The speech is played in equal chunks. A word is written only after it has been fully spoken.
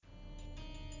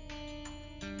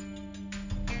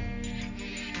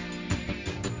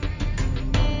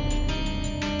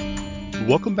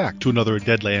Welcome back to another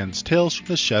Deadlands Tales from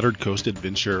the Shattered Coast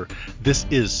adventure. This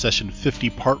is Session 50,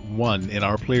 Part 1, and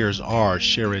our players are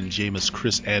Sharon, Jameis,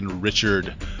 Chris, and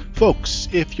Richard. Folks,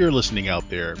 if you're listening out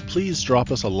there, please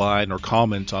drop us a line or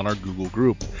comment on our Google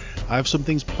group. I have some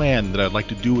things planned that I'd like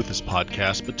to do with this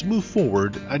podcast, but to move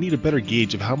forward, I need a better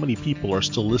gauge of how many people are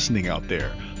still listening out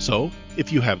there. So,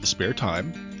 if you have the spare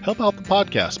time, help out the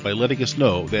podcast by letting us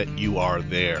know that you are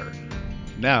there.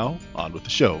 Now, on with the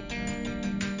show.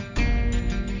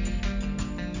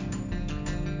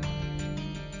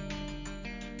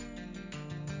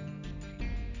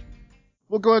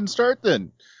 We'll go ahead and start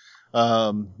then.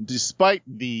 Despite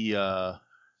the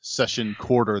session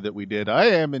quarter that we did, I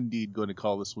am indeed going to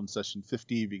call this one Session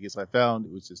 50 because I found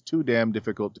it was just too damn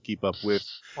difficult to keep up with.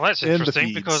 Well, that's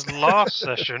interesting because last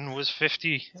session was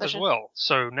 50 as well.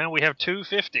 So now we have two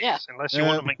 50s, unless you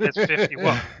want to make this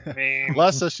 51. I mean...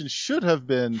 Last session should have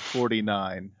been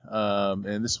 49,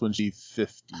 and this one should be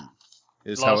 50.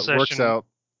 Is last how it session... works out.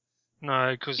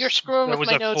 No, because you're screwing with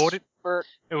my notes.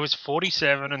 It was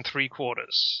 47 3/4,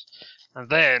 and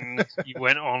then you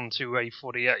went on to a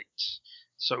 48.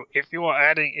 So if you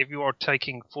are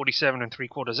taking 47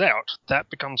 3/4 out,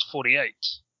 that becomes 48.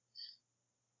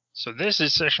 So this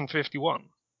is session 51.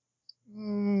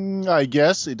 I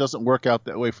guess it doesn't work out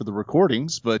that way for the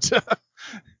recordings, but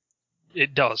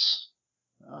it does.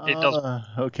 It does.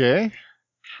 Okay.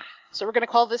 So we're going to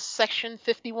call this section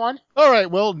 51? All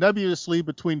right, well, nebulously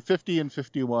between 50 and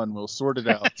 51, we'll sort it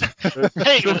out.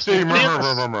 Hey, 50.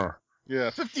 Yeah,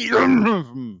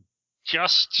 50.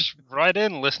 Just write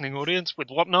in, listening audience, with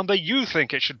what number you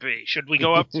think it should be. Should we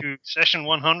go up to session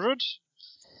 100?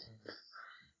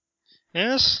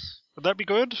 Yes? Would that be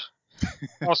good?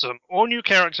 Awesome. All new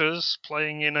characters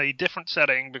playing in a different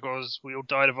setting because we all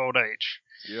died of old age.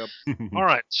 Yep. All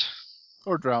right.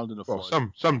 Or drowned in a flood.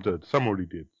 Well, some did. Some already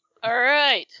did. All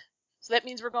right. So that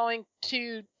means we're going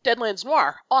to Deadlands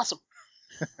Noir. Awesome.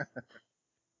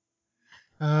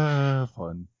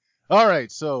 Fun. All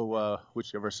right, so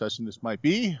whichever session this might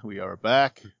be, we are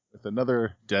back with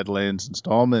another Deadlands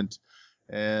installment.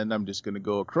 And I'm just going to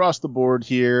go across the board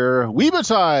here.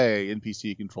 Weebatai,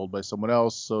 NPC controlled by someone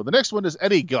else. So the next one is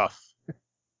Eddie Guff.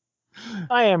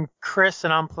 I am Chris,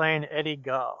 and I'm playing Eddie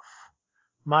Guff.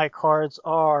 My cards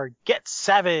are Get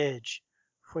Savage.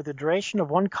 For the duration of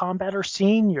one combat or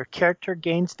scene, your character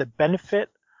gains the benefit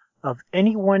of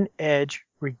any one edge,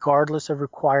 regardless of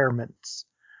requirements.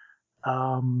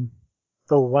 The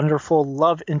wonderful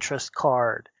Love Interest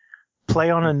card. Play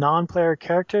on a non-player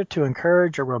character to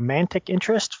encourage a romantic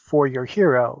interest for your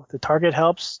hero. The target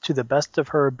helps to the best of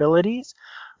her abilities,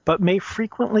 but may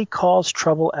frequently cause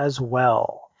trouble as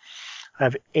well. I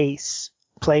have Ace.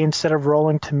 Play instead of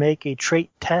rolling to make a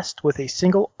trait test with a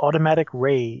single automatic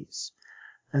raise.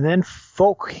 And then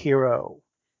Folk Hero.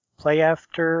 Play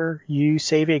after you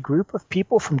save a group of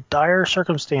people from dire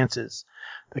circumstances.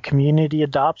 The community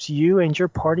adopts you and your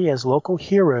party as local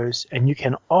heroes, and you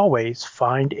can always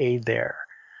find aid there.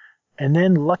 And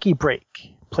then Lucky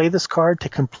Break. Play this card to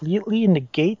completely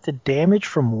negate the damage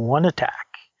from one attack.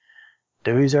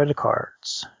 Those are the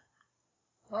cards.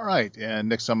 All right, and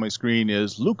next on my screen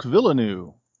is Luke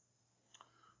Villeneuve.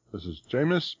 This is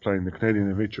Jameis, playing the Canadian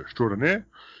Adventure Extraordinaire,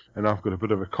 and I've got a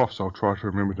bit of a cough, so I'll try to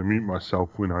remember to mute myself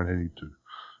when I need to.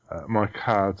 My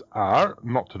cards are,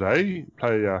 not today,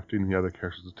 play after any other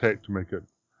character's attack to make it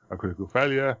a critical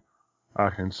failure.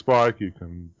 Arcane Spike, you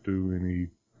can do any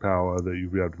power that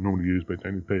you'll be able to normally use, but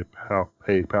only pay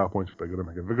power points if they're going to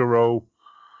make a vigor roll.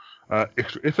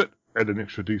 Extra effort, add an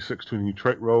extra d6 to any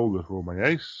trait roll with roll my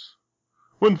ace.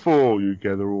 Windfall, you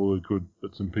gather all the good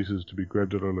bits and pieces to be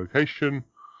grabbed at a location.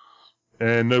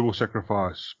 And Noble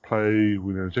Sacrifice, play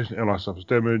when an adjacent ally suffers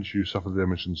damage, you suffer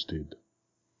damage instead.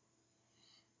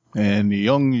 And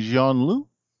Young Jianlu.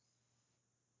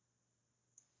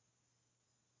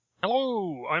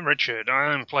 Hello, I'm Richard.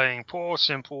 I'm playing poor,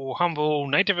 simple, humble,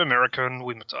 Native American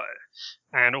Weebatai,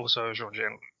 and also Jean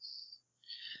Jianlu.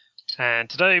 And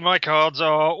today my cards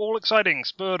are all exciting,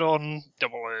 spurred on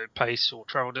double pace or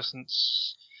travel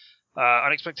distance.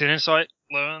 Unexpected insight,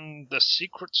 learn the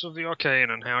secrets of the arcane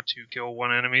and how to kill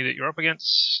one enemy that you're up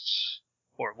against,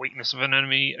 or a weakness of an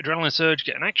enemy. Adrenaline surge,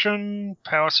 get an action.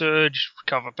 Power surge,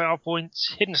 recover power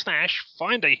points. Hidden stash,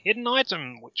 find a hidden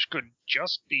item, which could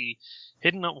just be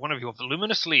hidden up one of your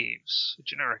voluminous sleeves, a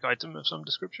generic item of some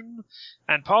description.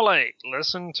 And parlay,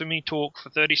 listen to me talk for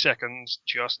 30 seconds,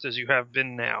 just as you have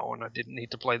been now, and I didn't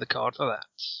need to play the card for that.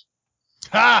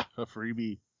 Ha! A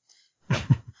freebie.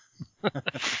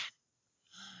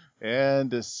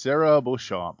 And Sarah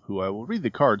Beauchamp, who I will read the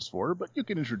cards for, but you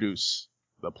can introduce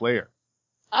the player.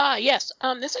 Yes.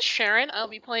 This is Sharon. I'll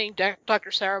be playing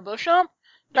Dr. Sarah Beauchamp.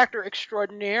 Dr.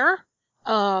 Extraordinaire,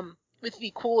 with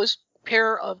the coolest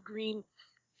pair of green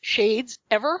shades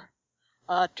ever,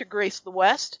 to grace the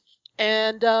West.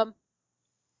 And,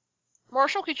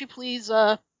 Marshall, could you please,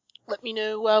 let me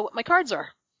know, what my cards are?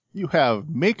 You have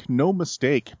Make No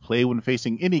Mistake. Play when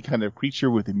facing any kind of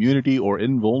creature with immunity or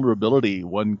invulnerability.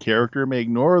 One character may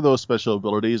ignore those special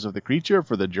abilities of the creature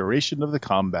for the duration of the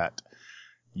combat.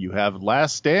 You have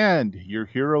Last Stand. Your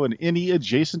hero and any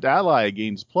adjacent ally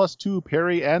gains +2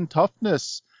 parry and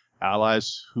toughness.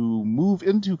 Allies who move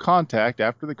into contact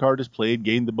after the card is played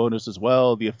gain the bonus as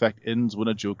well. The effect ends when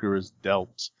a joker is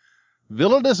dealt.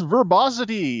 Villainous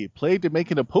Verbosity. Played to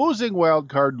make an opposing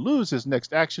wildcard lose his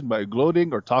next action by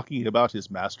gloating or talking about his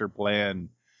master plan.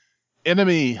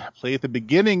 Enemy. Play at the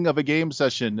beginning of a game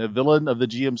session. A villain of the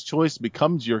GM's choice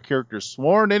becomes your character's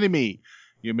sworn enemy.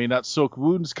 You may not soak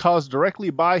wounds caused directly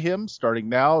by him. Starting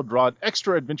now, draw an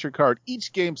extra adventure card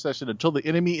each game session until the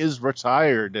enemy is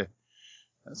retired.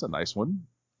 That's a nice one.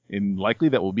 And likely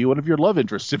that will be one of your love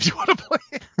interests if you want to play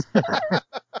it.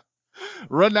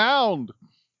 Renowned.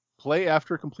 Play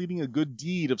after completing a good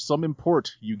deed of some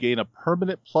import. You gain a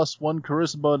permanent +1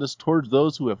 charisma bonus towards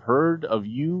those who have heard of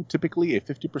you, typically a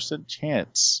 50%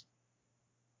 chance.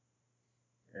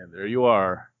 And there you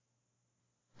are.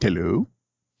 Hello?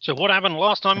 So what happened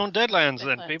last time on Deadlands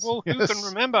then, Deadlands. people? Yes. Who can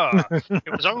remember?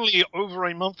 It was only over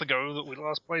a month ago that we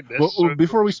last played this. Well, so-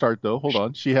 before we start, though, hold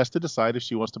on. She has to decide if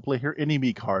she wants to play her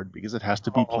enemy card, because it has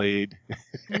to be Uh-oh. played.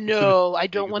 No, I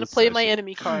don't Take want this to play my session.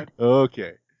 enemy card.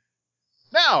 Okay.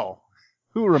 Now,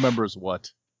 who remembers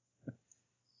what?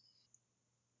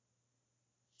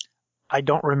 I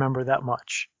don't remember that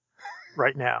much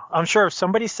right now. I'm sure if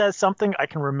somebody says something, I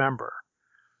can remember.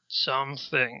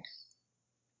 Something.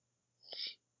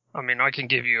 I mean, I can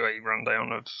give you a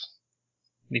rundown of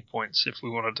the points if we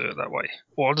want to do it that way.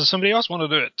 Or does somebody else want to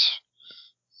do it?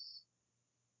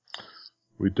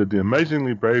 We did the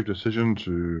amazingly brave decision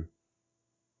to,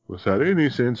 without any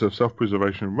sense of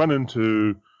self-preservation, run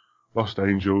into Lost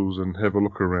Angels and have a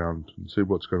look around and see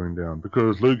what's going down.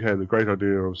 Because Luke had the great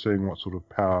idea of seeing what sort of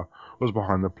power was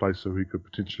behind the place so he could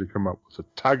potentially come up with a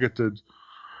targeted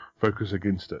focus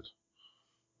against it.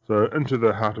 So into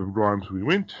the heart of Grimes we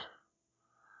went.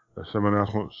 If someone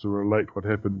else wants to relate what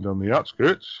happened on the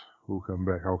outskirts, I'll come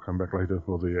back later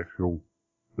for the actual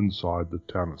inside the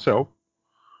town itself.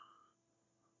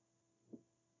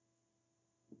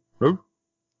 No?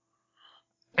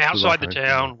 Outside the Okay.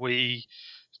 town, we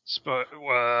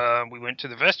went to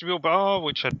the Vestibule Bar,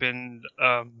 which had been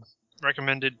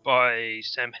recommended by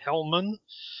Sam Hellman,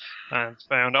 and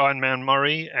found Iron Man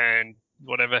Murray and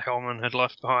whatever Hellman had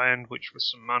left behind, which was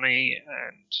some money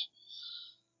and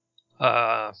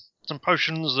some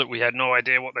potions that we had no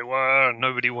idea what they were, and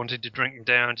nobody wanted to drink them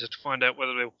down just to find out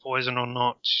whether they were poison or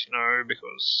not,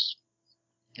 because,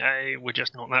 hey, we're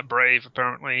just not that brave,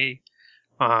 apparently.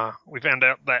 We found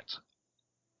out that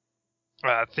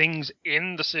things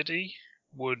in the city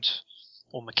would,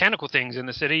 or mechanical things in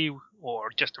the city, or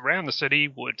just around the city,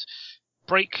 would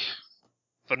break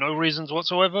for no reasons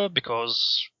whatsoever,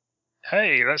 because,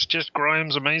 hey, that's just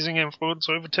Grimes' amazing influence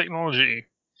over technology.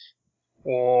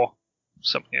 Or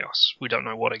something else. We don't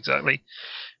know what exactly.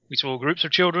 We saw groups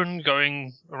of children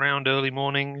going around early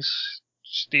mornings,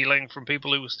 stealing from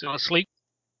people who were still asleep.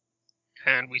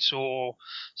 And we saw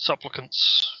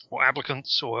supplicants, or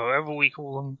applicants, or however we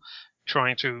call them,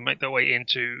 trying to make their way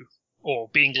into, or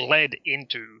being led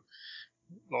into,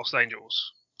 Lost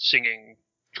Angels, singing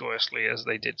joyously as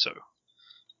they did so.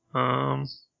 I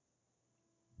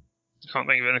can't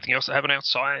think of anything else that happened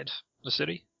outside the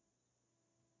city.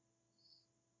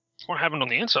 What happened on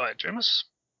the inside, James?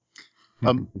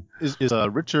 Is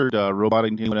Richard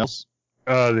roboting anyone else?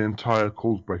 The entire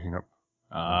call's breaking up.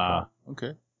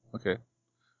 Okay.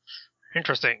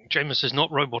 Interesting. Jameis is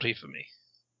not roboty for me.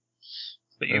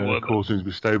 But you were. The call seems to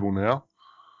be stable now.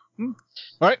 All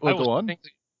right, I we'll go on.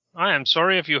 I am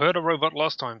sorry if you heard a robot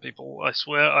last time, people. I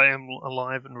swear I am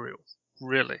alive and real.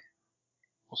 Really.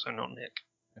 Also not Nick.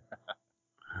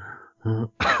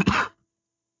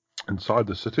 Inside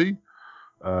the city,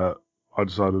 Luke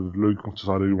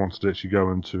decided he wanted to actually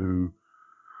go into,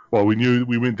 well,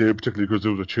 we went there particularly because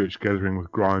there was a church gathering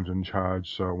with Grimes in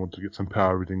charge, so I wanted to get some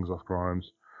power readings off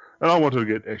Grimes. And I wanted to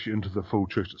get actually into the full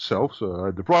church itself, so I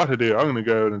had the bright idea, I'm going to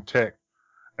go and attack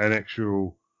an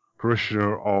actual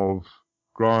parishioner of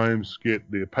Grimes, get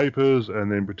their papers,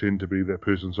 and then pretend to be that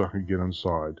person so I can get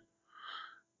inside.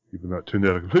 Even though it turned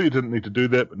out I completely didn't need to do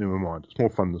that, but never mind, it's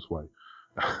more fun this way.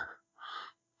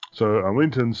 So I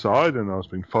went inside and I was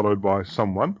being followed by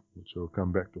someone, which will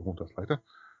come back to haunt us later.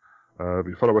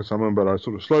 Being followed by someone, but I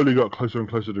sort of slowly got closer and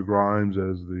closer to Grimes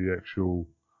as the actual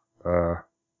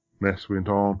mess went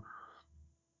on.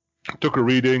 Took a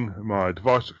reading, my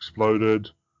device exploded,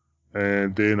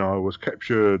 and then I was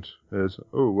captured as,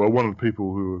 one of the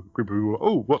people group of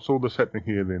people, what's all this happening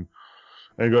here then?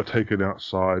 And got taken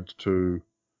outside to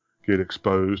get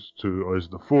exposed to as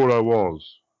the Ford I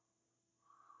was.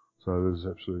 So there's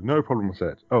absolutely no problem with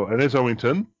that. Oh, and as I went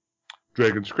in,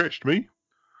 Dragon scratched me,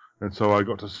 and so I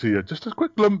got to see just a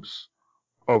quick glimpse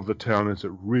of the town as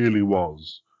it really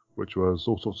was, which was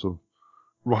all sorts of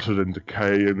rotted in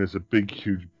decay, and there's a big,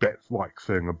 huge bat-like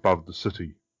thing above the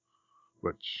city,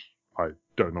 which I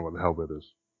don't know what the hell that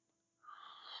is.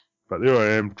 But there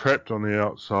I am, trapped on the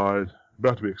outside,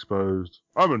 about to be exposed.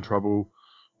 I'm in trouble.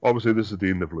 Obviously, this is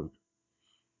the end of Luke.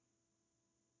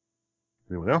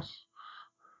 Anyone else?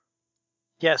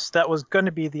 Yes, that was going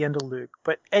to be the end of Luke,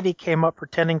 but Eddie came up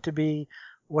pretending to be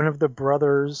one of the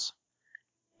brothers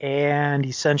and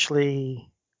essentially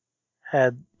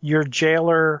had your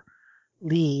jailer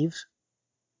leave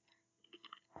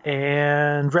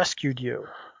and rescued you.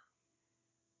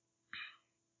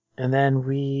 And then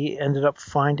we ended up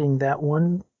finding that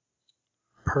one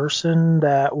person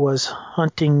that was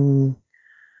hunting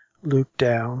Luke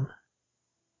down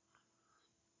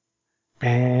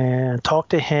and talked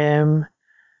to him,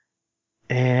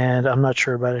 and I'm not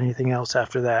sure about anything else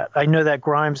after that. I know that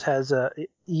Grimes has a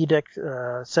edict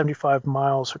 75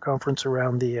 mile circumference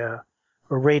around or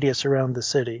radius around the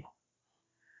city,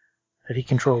 that he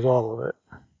controls all of it.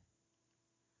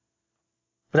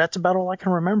 But that's about all I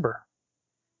can remember.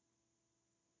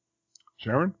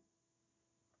 Sharon?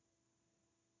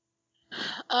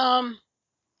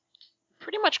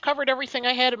 Pretty much covered everything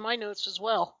I had in my notes as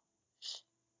well.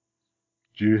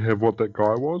 Do you have what that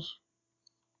guy was?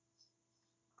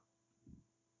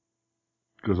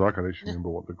 Because I can actually remember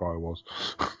what the guy was.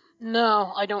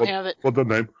 No, I don't have it. What the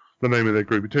name of that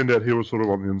group? It turned out he was sort of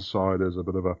on the inside as a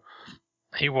bit of a...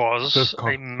 He was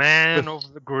a man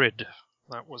of the grid.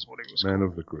 That was what he was called. Man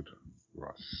of the grid.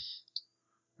 Right.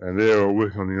 And they were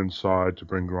working on the inside to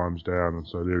bring Grimes down, and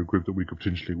so they're a group that we could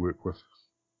potentially work with.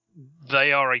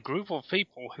 They are a group of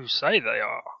people who say they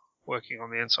are working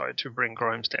on the inside to bring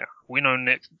Grimes down. We know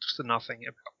next to nothing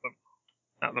about them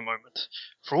at the moment.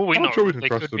 For all we know, they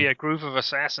could be a group of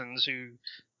assassins who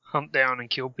hunt down and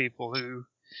kill people who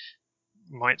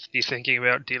might be thinking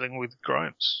about dealing with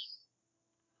Grimes.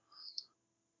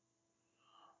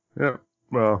 Yeah,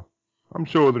 well, I'm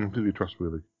sure they're completely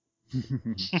trustworthy.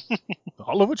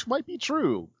 All of which might be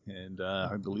true. And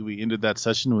I believe we ended that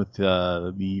session with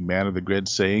the man of the grid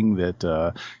saying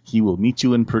that he will meet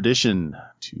you in perdition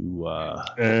to...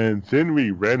 And then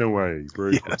we ran away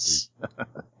very quickly.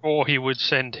 Or he would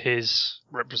send his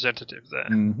representative there.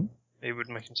 Mm-hmm. He would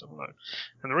make himself known.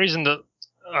 And the reason that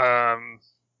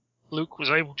Luke was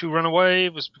able to run away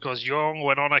was because Yong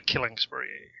went on a killing spree.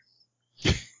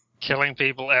 Killing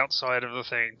people outside of the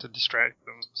thing to distract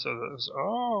them. So that it was,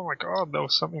 oh my god, there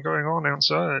was something going on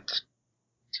outside.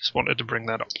 Just wanted to bring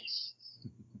that up.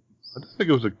 I don't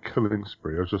think it was a killing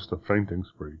spree, it was just a fainting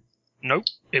spree. Nope,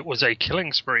 it was a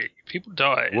killing spree. People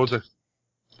died. Was it?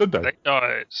 Did they? They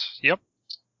died, yep.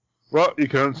 Well, you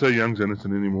can't say Young's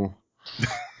innocent anymore.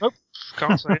 Nope,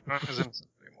 can't say Young is innocent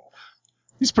anymore.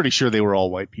 He's pretty sure they were all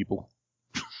white people.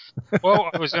 Well,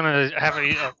 I was going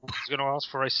to ask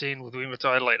for a scene with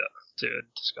Wimatai later to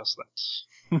discuss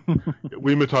that.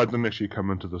 Wimatai didn't actually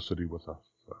come into the city with us.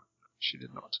 So. She did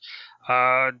not.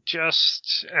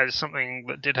 Just as something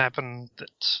that did happen,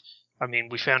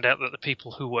 we found out that the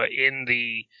people who were in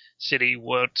the city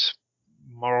weren't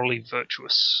morally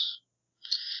virtuous.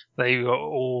 They were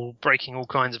all breaking all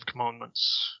kinds of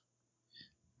commandments.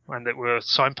 And there were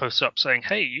signposts up saying,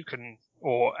 hey, you can,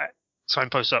 or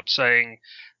signposts up saying,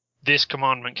 this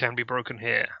commandment can be broken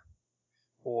here.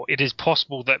 Or it is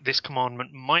possible that this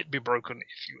commandment might be broken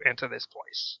if you enter this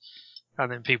place.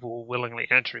 And then people were willingly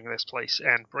entering this place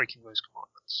and breaking those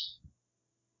commandments.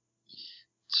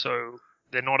 So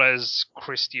they're not as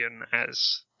Christian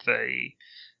as they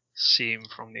seem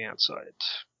from the outside.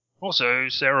 Also,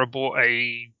 Sarah bought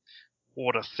a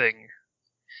water thing,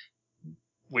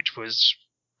 which was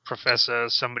Professor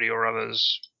somebody or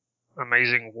other's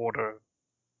amazing water,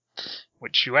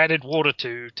 which you added water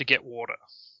to get water,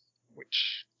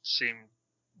 which seemed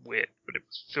weird, but it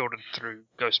was filtered through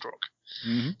Ghost Rock.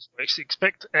 Mm-hmm. So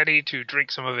expect Eddie to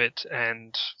drink some of it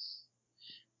and,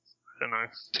 I don't know,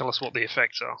 tell us what the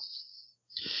effects are.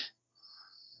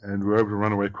 And we were able to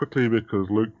run away quickly because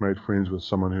Luke made friends with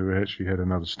someone who actually had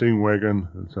another steam wagon,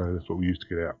 and so that's what we used to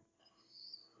get out.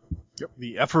 Yep.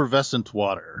 The effervescent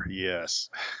water, yes.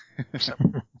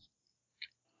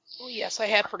 Oh, yes, I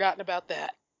had forgotten about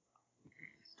that.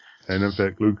 And in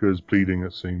fact, Luke is bleeding,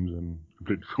 it seems, and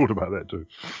completely forgot about that too.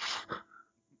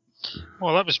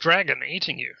 Well, that was Dragon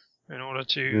eating you in order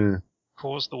to Yeah.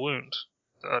 cause the wound.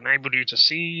 That enabled you to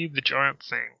see the giant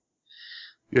thing.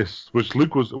 Yes, which Young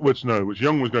was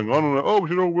going on and like, oh, we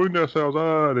should all wound ourselves.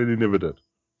 And then he never did.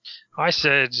 I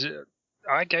said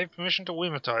I gave permission to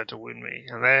Wimatai to wound me,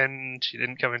 and then she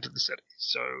didn't come into the city,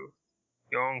 so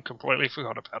Young completely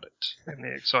forgot about it in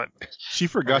the excitement. She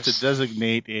forgot Nice. to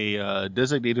designate a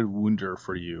designated wounder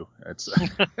for you. That's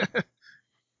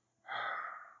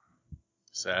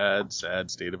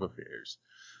sad state of affairs.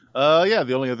 Yeah,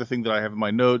 the only other thing that I have in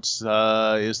my notes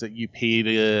is that you paid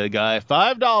a guy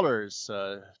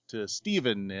 $5 to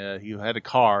Steven. He had a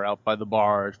car out by the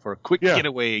bar for a quick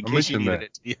getaway in I case you mentioned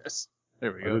needed it. Yes.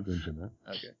 There we I go. did mention that.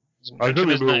 Okay. I Mention couldn't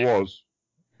his remember who name. it was.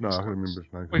 No, I couldn't remember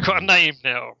his name. We've got a name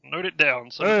now. Note it down.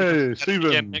 So Hey, we can get it Steven.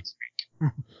 again next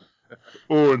week.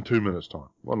 Or in 2 minutes' time.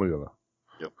 One or the other.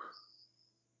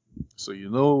 So you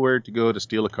know where to go to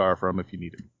steal a car from if you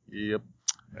need it. Yep.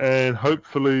 And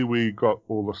hopefully we got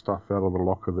all the stuff out of the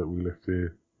locker that we left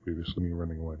there previously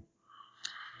running away.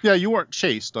 Yeah, you weren't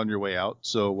chased on your way out,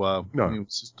 so No. you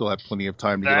still have plenty of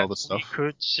time to get all the stuff. We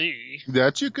could see.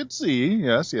 That you could see,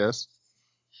 yes.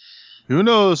 Who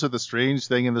knows what the strange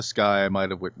thing in the sky I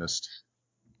might have witnessed.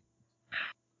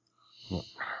 Well.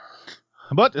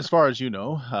 But as far as you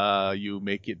know, you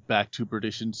make it back to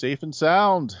Perdition safe and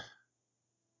sound.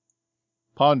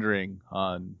 Pondering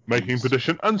on Making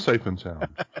Perdition unsafe and sound.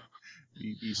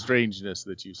 the strangeness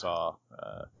that you saw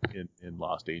in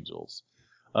Lost Angels.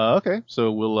 Okay,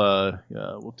 so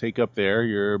we'll take up there.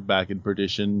 You're back in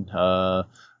Perdition.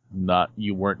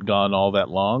 You weren't gone all that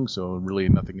long, so really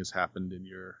nothing has happened in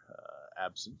your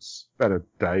absence. About a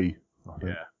day, I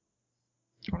think.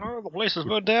 Yeah. Oh no, the place has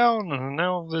burned down, and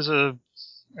now there's a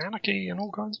anarchy and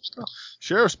all kinds of stuff.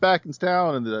 Sheriff's back in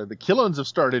town, and the killings have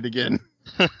started again.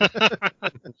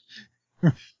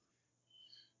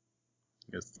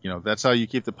 Yes, that's how you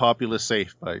keep the populace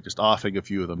safe, by just offing a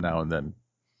few of them now and then.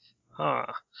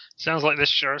 Sounds like this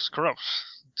sheriff's corrupt.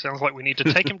 Sounds like we need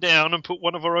to take him down and put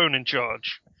one of our own in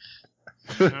charge.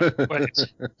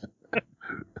 Wait.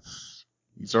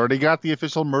 He's already got the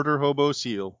official murder hobo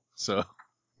seal, so.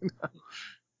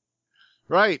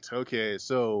 Right, okay,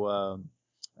 so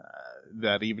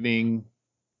that evening,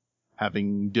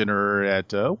 having dinner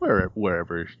at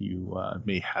wherever you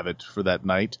may have it for that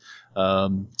night,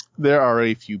 there are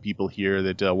a few people here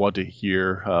that want to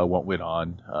hear what went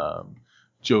on.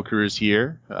 Joker is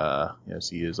here, as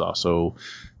he is also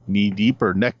knee-deep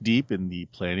or neck-deep in the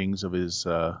plannings of his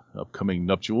upcoming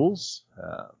nuptials.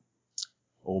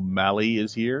 O'Malley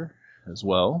is here as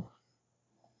well.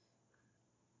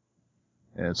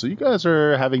 And so you guys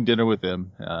are having dinner with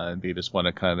them, and they just want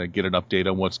to kind of get an update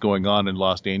on what's going on in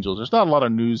Lost Angels. There's not a lot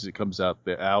of news that comes out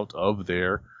of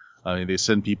there. I mean, they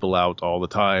send people out all the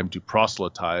time to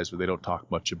proselytize, but they don't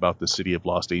talk much about the city of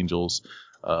Lost Angels,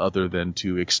 other than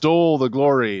to extol the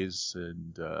glories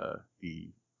and the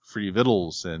free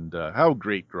victuals and how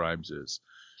great Grimes is.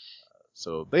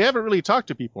 So they haven't really talked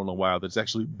to people in a while that's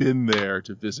actually been there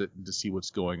to visit and to see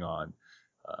what's going on.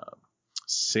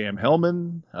 Sam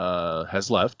Hellman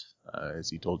has left, as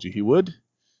he told you he would.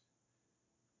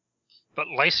 But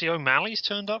Lacey O'Malley's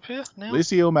turned up here now?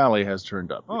 Lacey O'Malley has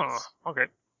turned up. Oh, yes. okay.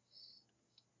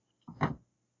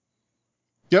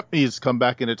 Yep, he's come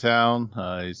back into town.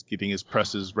 He's getting his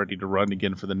presses ready to run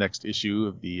again for the next issue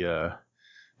of the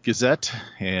Gazette,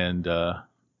 and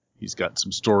he's got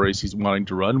some stories he's wanting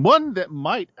to run. One that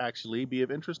might actually be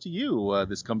of interest to you.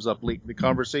 This comes up late in the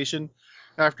conversation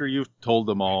after you've told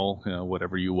them all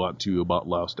whatever you want to about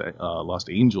Lost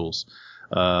Angels.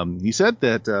 He said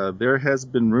that there has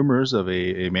been rumors of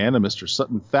a man, a Mr.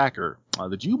 Sutton Thacker,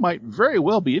 that you might very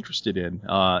well be interested in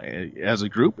as a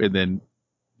group, and then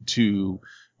to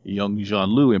young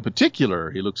Jean-Loup in particular.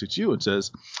 He looks at you and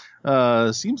says,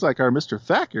 seems like our Mr.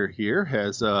 Thacker here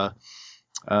has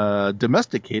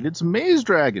domesticated some maze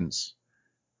dragons.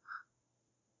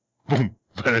 Boom.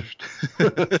 Vanished.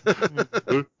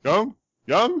 Young?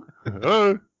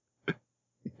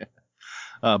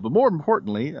 But more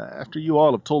importantly, after you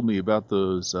all have told me about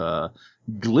those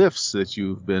glyphs that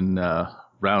you've been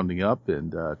rounding up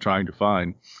and trying to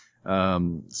find,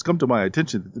 it's come to my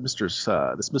attention that this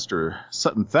Mr.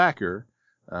 Sutton Thacker,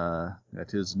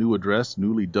 at his new address,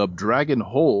 newly dubbed Dragon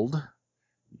Hold,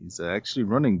 he's actually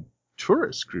running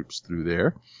tourist groups through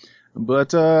there.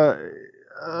 But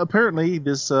apparently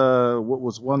this, what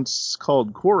was once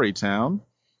called Quarry Town,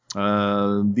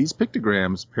 these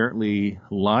pictograms apparently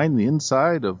line the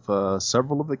inside of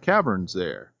several of the caverns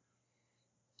there.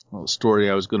 Well, a story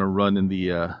I was going to run in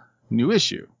the new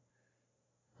issue.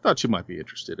 Thought you might be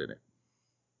interested in it.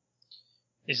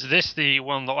 Is this the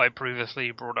one that I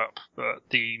previously brought up?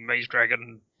 The Maze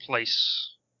Dragon place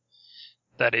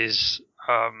that is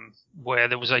where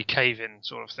there was a cave-in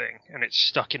sort of thing, and it's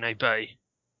stuck in a bay?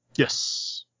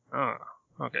 Yes. Ah,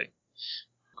 okay.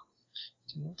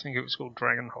 Didn't think it was called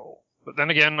Dragon Hole. But then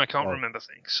again, I can't remember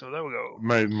things, so there we go.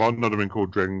 Might not have been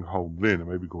called Dragon Hole then, it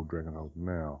may be called Dragon Hole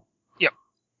now. Yep.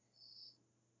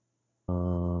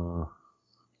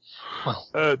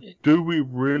 Do we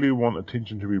really want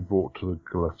attention to be brought to the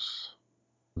glyphs?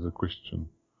 Is a question.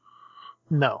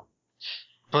 No.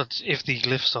 But if the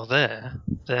glyphs are there,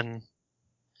 then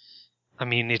I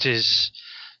mean it is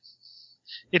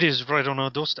right on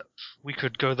our doorstep. We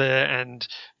could go there and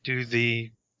do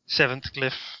the 7th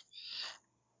glyph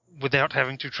without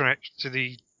having to trek to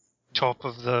the top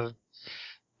of the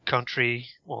country,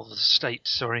 or the state,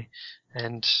 sorry,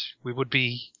 and we would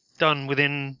be done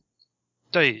within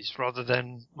days rather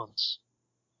than months.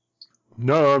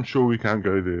 No, I'm sure we can't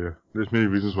go there. There's many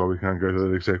reasons why we can't go to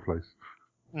that exact place.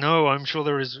 No, I'm sure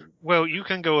there is. Well, you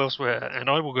can go elsewhere, and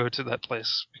I will go to that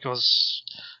place, because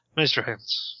Maze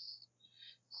Dragons.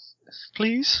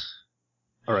 Please?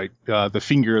 All right, the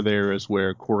finger there is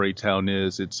where Quarry Town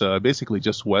is. It's basically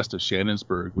just west of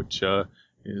Shannonsburg, which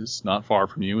is not far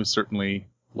from you. It's certainly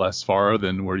less far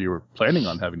than where you were planning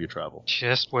on having to travel.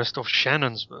 Just west of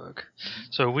Shannonsburg.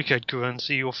 So we could go and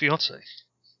see your fiancé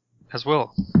as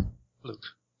well, Luke.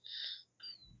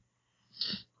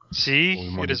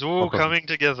 See, it is all coming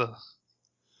together.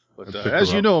 But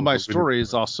as you know, my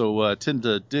stories also tend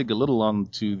to dig a little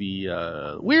onto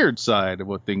the weird side of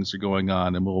what things are going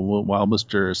on. And while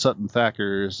Mr. Sutton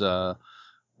Thacker's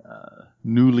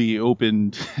newly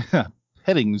opened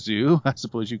petting zoo, I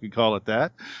suppose you could call it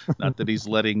that. Not that he's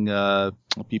letting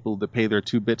people that pay their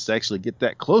 2 bits to actually get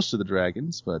that close to the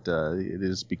dragons, but it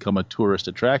has become a tourist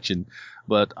attraction.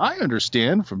 But I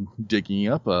understand from digging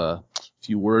up a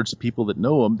few words of people that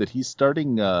know him that he's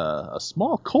starting a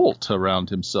small cult around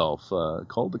himself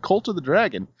called the Cult of the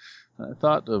Dragon. I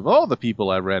thought of all the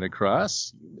people I ran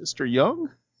across, Mr. Young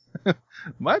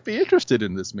might be interested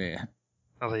in this man.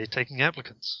 Are they taking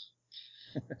applicants?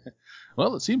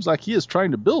 Well, it seems like he is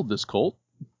trying to build this cult.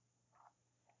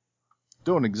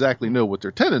 Don't exactly know what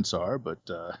their tenets are, but...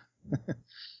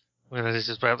 Well, this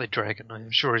is about the dragon. I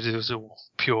am sure it is all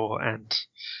pure and...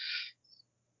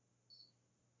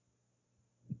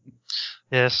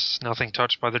 Yes, nothing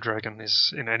touched by the dragon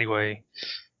is in any way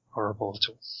horrible at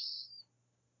all.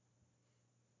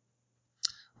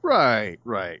 Right.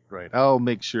 I'll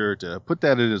make sure to put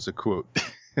that in as a quote.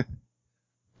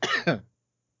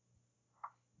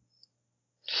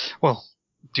 Well,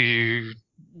 do you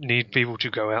need people to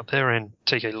go out there and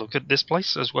take a look at this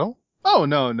place as well? Oh,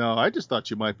 no. I just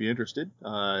thought you might be interested,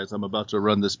 as I'm about to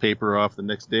run this paper off the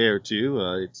next day or two.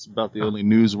 It's about the only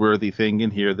newsworthy thing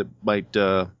in here that might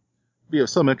be of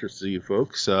some interest to you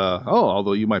folks.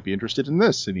 Although you might be interested in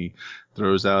this. And he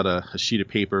throws out a sheet of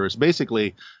paper. It's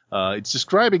basically, it's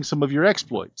describing some of your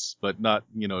exploits, but not,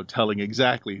 telling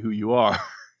exactly who you are.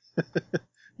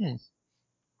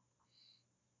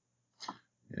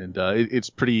 And it's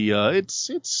pretty,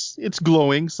 it's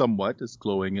glowing somewhat, as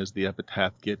glowing as the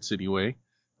epitaph gets anyway.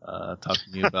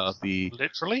 Talking about the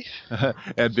literally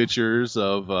adventures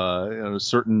of a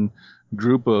certain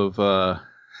group of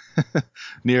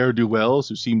ne'er-do-wells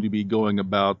who seem to be going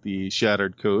about the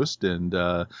Shattered Coast and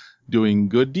doing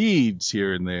good deeds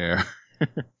here and there.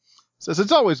 Says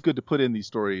it's always good to put in these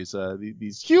stories,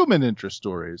 these human interest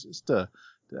stories, is to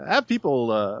have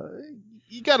people.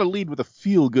 You got to lead with a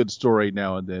feel-good story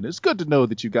now and then. It's good to know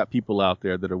that you've got people out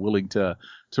there that are willing to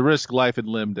risk life and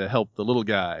limb to help the little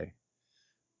guy.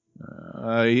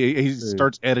 He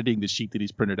starts editing the sheet that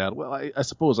he's printed out. Well, I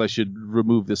suppose I should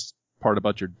remove this part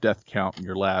about your death count and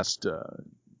your last.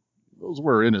 Those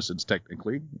were innocents,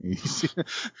 technically.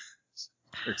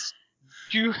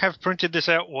 You have printed this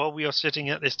out while we are sitting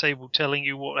at this table telling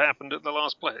you what happened at the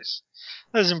last place.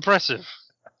 That's impressive.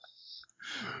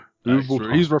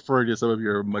 Sure. He's referring to some of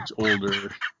your much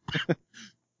older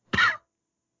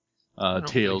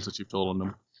tales that you've told on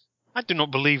them. I do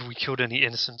not believe we killed any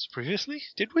innocents previously,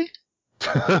 did we?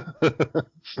 The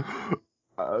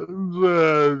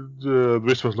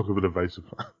rest of us look a bit evasive.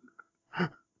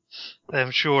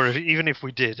 I'm sure even if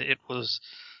we did,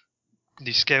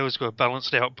 the scales were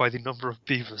balanced out by the number of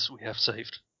beavers we have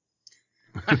saved.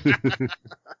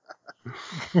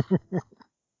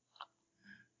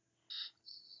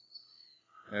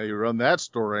 You run that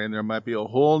story, and there might be a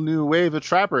whole new wave of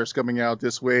trappers coming out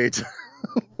this way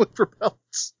with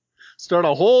propellants. Start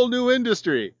a whole new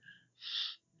industry.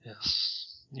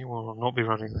 Yes, you will not be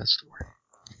running that story.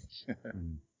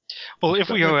 Well, if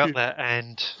we go out there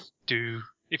and do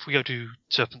if we go to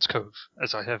Serpent's Cove,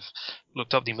 as I have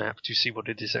looked up the map to see what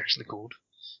it is actually called,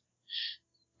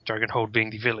 Dragonhold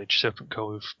being the village, Serpent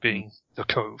Cove being the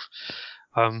cove,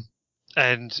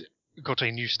 and got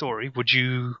a new story, would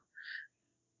you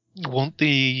want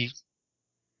the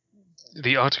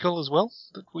article as well?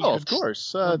 That we Of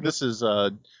course. This is. I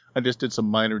just did some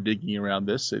minor digging around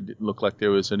this. It didn't look like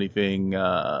there was anything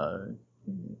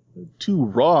too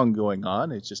wrong going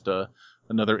on. It's just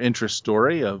another interest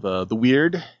story of the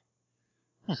weird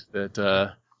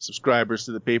that subscribers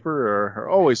to the paper are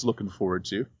always looking forward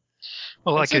to.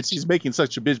 Well, since he's making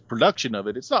such a big production of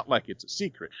it, it's not like it's a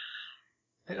secret.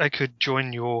 I could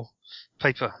join your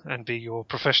paper and be your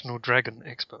professional dragon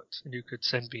expert, and you could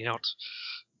send me out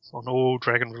on all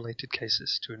dragon-related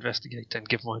cases to investigate and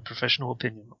give my professional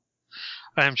opinion.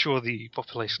 I am sure the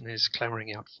population is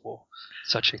clamoring out for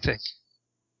such a thing.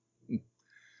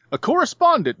 A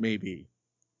correspondent, maybe.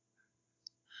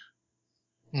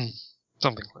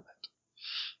 Something like that.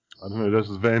 I don't know,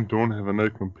 does Van Dorn have a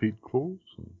no-compete clause?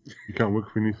 You can't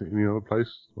work for any other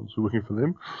place once you're working for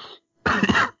them?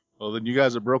 Well, then you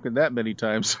guys have broken that many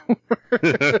times.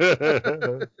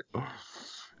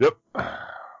 Yep.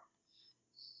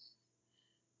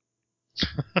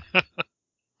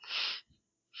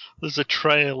 There's a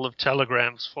trail of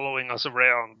telegrams following us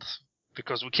around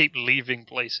because we keep leaving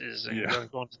places and going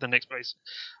on to the next place.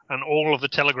 And all of the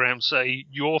telegrams say,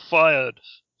 "You're fired."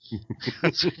 So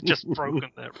we've just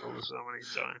broken that rule so many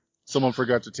times. Someone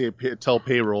forgot to tell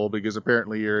payroll because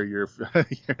apparently your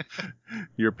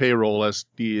payroll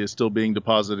SD is still being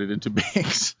deposited into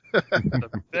banks.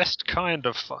 The best kind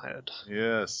of fired.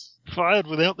 Yes. Fired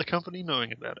without the company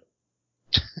knowing about it.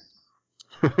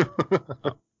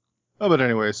 Oh, but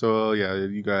anyway, so yeah,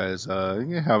 you guys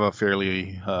you have a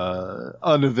fairly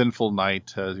uneventful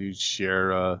night as you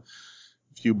share a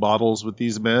few bottles with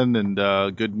these men and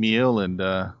a good meal and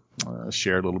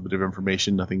share a little bit of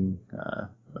information. Nothing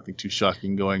too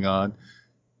shocking going on,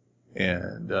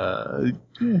 and that's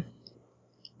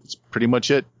pretty much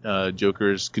it.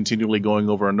 Joker's continually going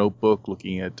over a notebook,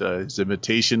 looking at his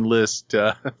invitation list.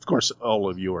 Of course, all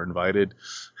of you are invited.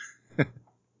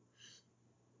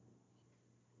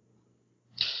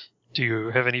 Do you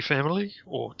have any family,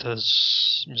 or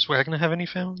does Miss Wagner have any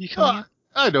family coming in?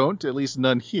 I don't, at least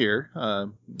none here.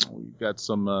 We've got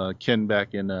some kin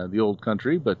back in the old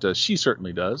country, but she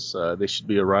certainly does. They should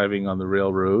be arriving on the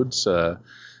railroads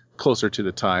closer to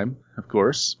the time, of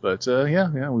course. But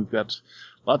yeah, we've got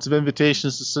lots of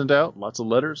invitations to send out, lots of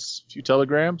letters, a few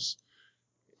telegrams.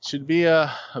 It should be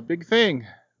a big thing.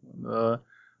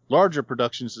 Larger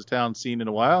productions this town's seen in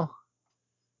a while.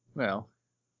 Well,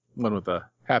 one with a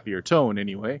happier tone,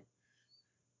 anyway.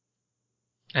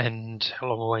 And how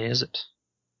long away is it?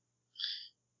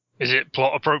 Is it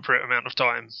plot appropriate amount of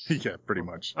time? Yeah, pretty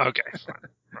much. Okay, fine.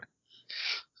 Right.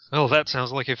 Well, that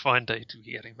sounds like a fine day to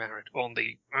be getting married on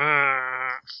the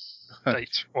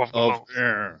date of the month.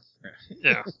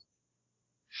 Yeah.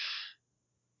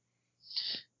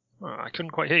 I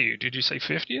couldn't quite hear you. Did you say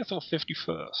 50th or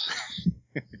 51st?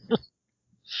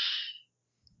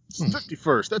 It's the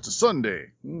 51st. That's a Sunday.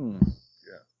 Yeah.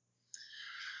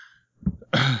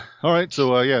 All right,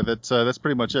 so yeah, that's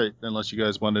pretty much it. Unless you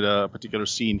guys wanted a particular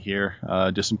scene here,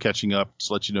 just some catching up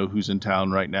to let you know who's in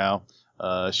town right now.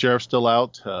 Sheriff's still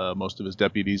out. Most of his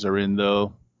deputies are in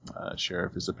though.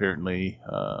 Sheriff is apparently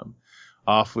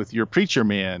off with your preacher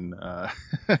man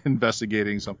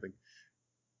investigating something.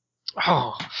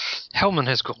 Oh, Hellman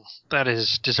has gone. That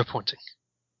is disappointing.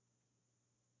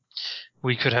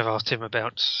 We could have asked him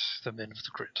about the men of the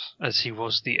grid, as he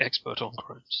was the expert on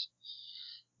crimes.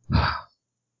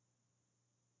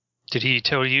 Did he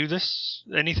tell you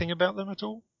anything about them at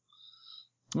all?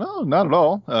 No, not at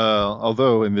all.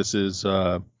 Although, and this is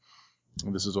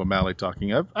O'Malley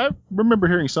talking. I remember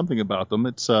hearing something about them.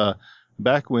 It's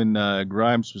back when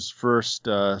Grimes was first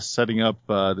setting up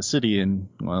the city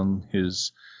and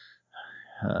his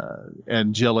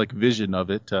angelic vision of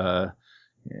it.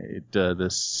 The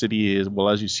city is, well,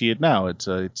 as you see it now,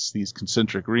 it's these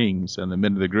concentric rings, and the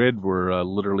men of the grid were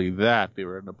literally that. They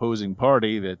were an opposing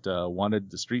party that wanted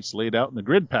the streets laid out in the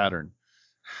grid pattern.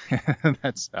 And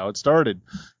that's how it started.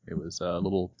 It was a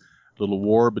little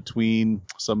war between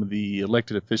some of the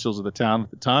elected officials of the town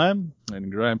at the time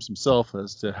and Grimes himself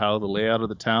as to how the layout of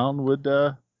the town would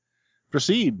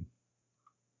proceed.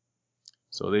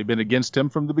 So they've been against him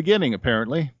from the beginning,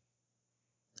 apparently.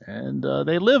 And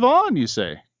they live on, you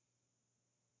say?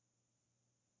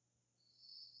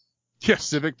 Yes,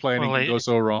 civic planning can go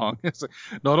so wrong. It's like,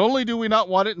 not only do we not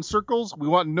want it in circles, we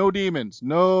want no demons.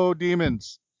 No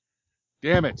demons.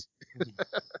 Damn it.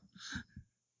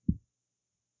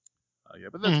 Yeah,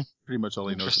 but that's pretty much all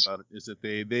he knows about it is that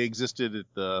they existed at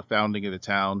the founding of the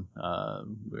town,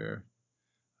 where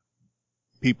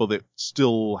people that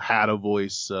still had a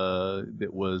voice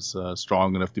that was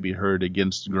strong enough to be heard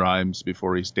against Grimes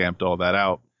before he stamped all that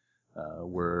out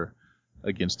were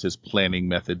against his planning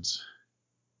methods.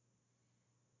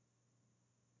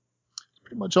 That's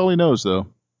pretty much all he knows, though.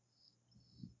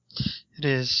 It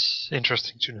is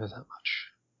interesting to know that much.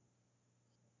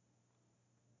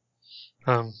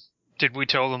 Did we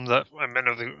tell them that a man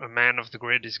of the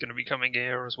grid is going to be coming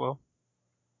here as well?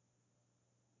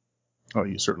 Oh,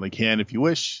 you certainly can if you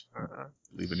wish. I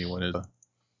believe anyone has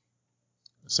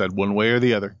said one way or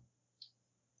the other.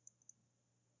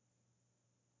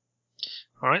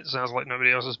 All right, sounds like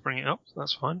nobody else is bringing it up. So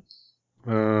that's fine.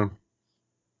 Don't.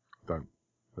 That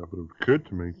would have occurred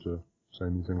to me to say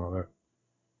anything like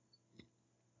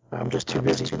that. I'm just too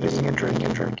busy eating and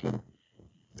drinking.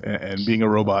 And being a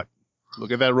robot.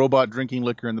 Look at that robot drinking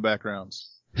liquor in the backgrounds.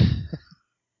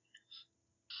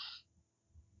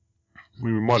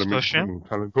 We might have mentioned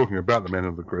talking about the man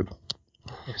of the grid.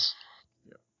 Yes.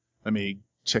 Yeah. Let me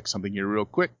check something here real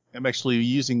quick. I'm actually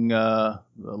using the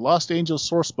Lost Angels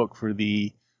sourcebook for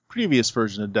the previous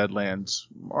version of Deadlands.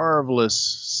 Marvelous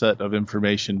set of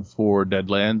information for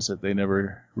Deadlands that they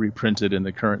never reprinted in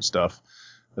the current stuff.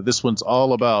 But this one's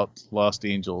all about Lost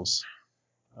Angels.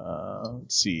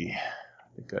 Let's see.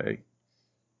 I think I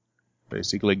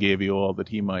basically gave you all that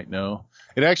he might know.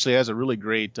 It actually has a really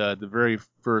great, the very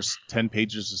first 10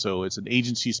 pages or so, it's an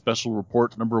agency special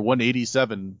report number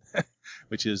 187,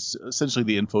 which is essentially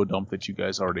the info dump that you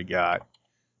guys already got.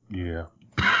 Yeah.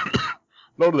 A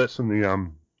lot of that's in the, a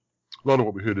lot of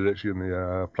what we heard is actually in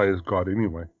the player's guide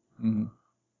anyway. Mm-hmm.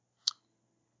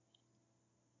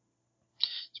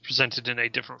 It's presented in a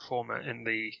different format in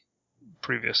the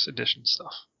previous edition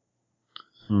stuff.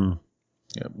 Hmm.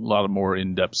 Yeah, a lot of more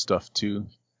in-depth stuff, too.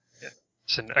 Yeah.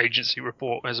 It's an agency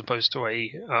report as opposed to a...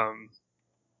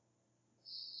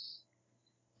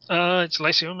 it's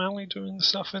Lacey O'Malley doing the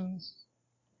stuff in...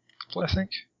 I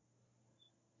think.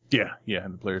 Yeah,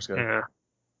 in the player's guide. Yeah.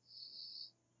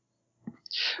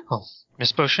 Oh,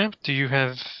 Miss Beauchamp, do you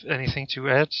have anything to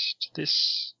add to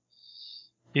this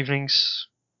evening's...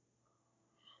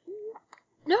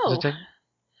 No. visiting?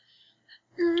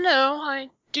 No, I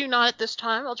do not at this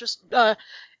time. I'll just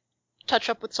touch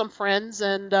up with some friends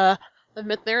and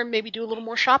admit there and maybe do a little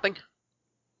more shopping.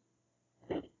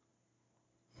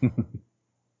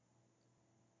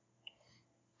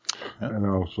 And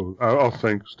I'll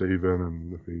thank Stephen,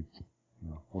 and if he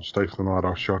wants to stay for the night,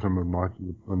 I'll shut him in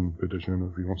addition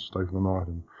if he wants to stay for the night.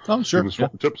 And sure.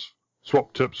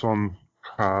 Swap tips on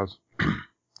cars.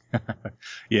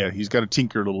 Yeah, he's got to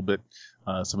tinker a little bit.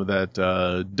 Some of that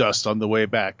dust on the way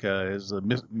back has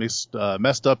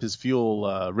messed up his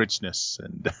fuel richness,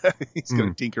 and he's going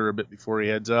to tinker a bit before he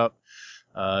heads out.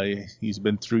 He's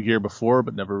been through here before,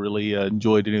 but never really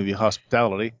enjoyed any of the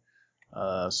hospitality.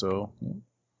 So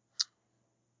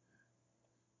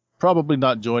probably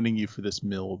not joining you for this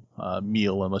meal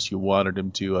unless you wanted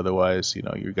him to. Otherwise,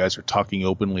 you guys are talking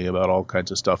openly about all kinds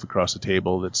of stuff across the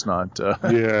table that's not...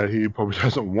 Yeah, he probably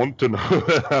doesn't want to know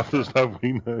half the stuff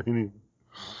we know anyway.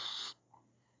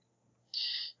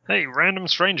 Hey, random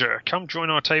stranger, come join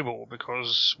our table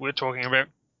because we're talking about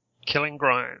killing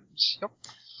Grimes. Yep.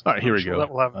 All right, here we go.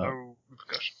 That will have no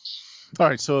repercussions. All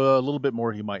right, so a little bit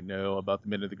more he might know about the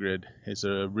Men of the Grid. It's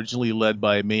originally led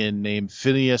by a man named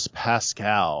Phineas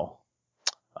Pascal,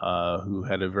 who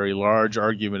had a very large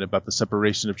argument about the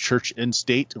separation of church and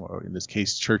state, or in this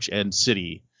case, church and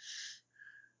city.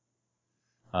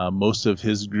 Most of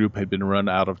his group had been run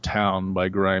out of town by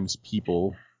Grimes'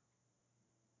 people.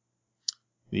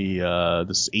 This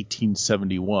is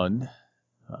 1871.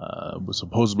 Was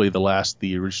supposedly the last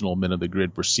the original Men of the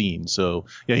Grid were seen. So,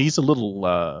 yeah, he's a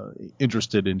little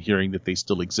interested in hearing that they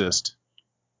still exist.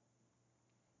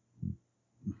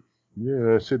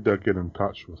 Yeah, they said they'd get in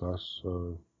touch with us.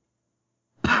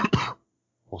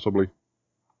 Possibly.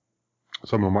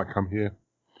 Someone might come here.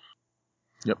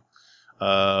 Yep.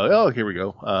 Here we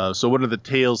go. So one of the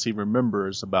tales he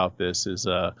remembers about this is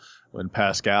when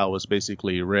Pascal was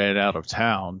basically ran out of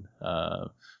town.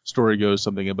 Story goes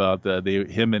something about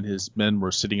him and his men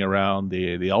were sitting around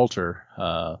the altar,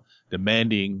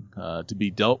 demanding to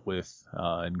be dealt with,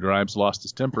 and Grimes lost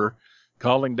his temper,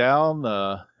 calling down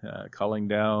God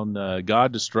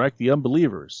to strike the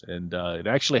unbelievers, and it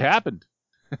actually happened.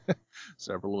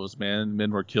 Several of his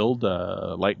men were killed,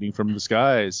 lightning from the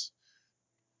skies.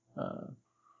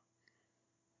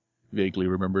 Vaguely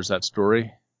remembers that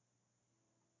story.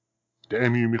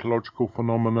 Damn you, mythological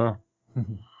phenomena.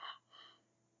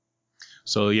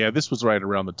 So yeah, this was right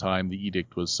around the time the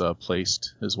edict was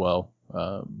placed as well,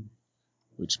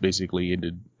 which basically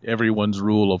ended everyone's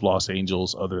rule of Los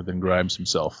Angeles other than Grimes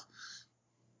himself.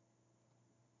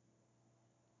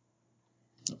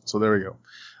 So there we go.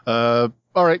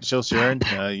 All right, so Sharon,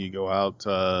 you go out,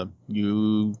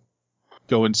 you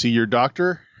go and see your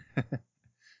doctor.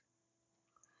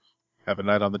 Have a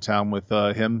night on the town with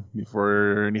him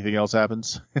before anything else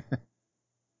happens.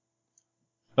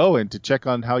 Oh, and to check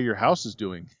on how your house is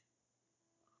doing.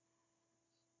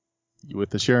 You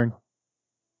with us, Sharon?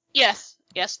 Yes,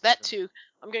 that too.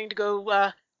 I'm going to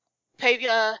go pay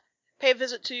a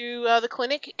visit to the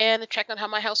clinic and check on how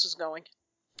my house is going.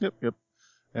 Yep.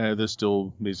 They're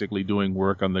still basically doing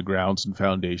work on the grounds and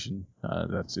foundation.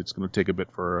 It's going to take a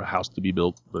bit for a house to be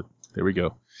built, but there we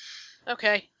go.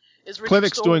 Okay. Is Richard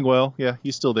Clinic's still... doing well. Yeah,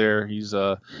 he's still there.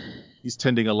 He's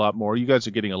tending a lot more. You guys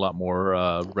are getting a lot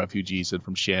more refugees in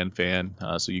from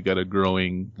Shanfan, so you got a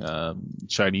growing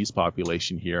Chinese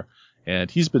population here,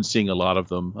 and he's been seeing a lot of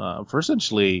them for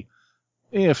essentially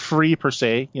free per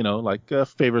se. Like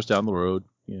favors down the road.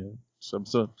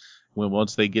 So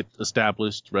once they get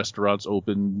established, restaurants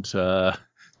opened,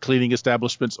 cleaning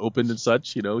establishments opened and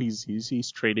such,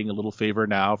 he's trading a little favor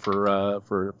now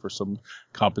for some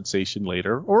compensation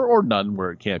later, or none where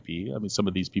it can't be. I mean, some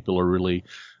of these people are really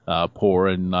poor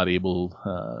and not able,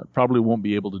 probably won't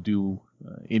be able to do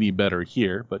any better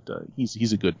here, but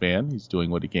he's a good man. He's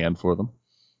doing what he can for them.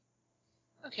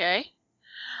 Okay.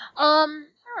 All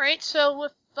right. So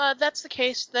if that's the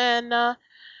case, then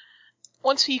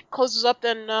once he closes up,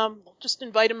 then we'll just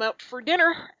invite him out for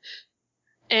dinner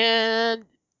and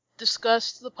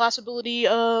discuss the possibility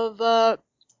of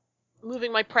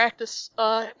moving my practice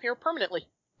here permanently.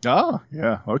 Ah,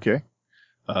 yeah, okay.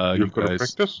 You've got a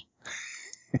practice?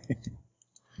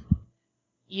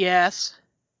 Yes.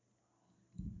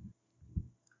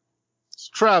 It's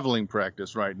traveling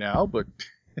practice right now, but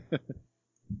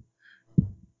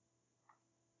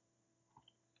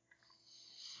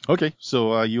okay,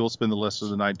 so you'll spend the rest of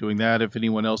the night doing that if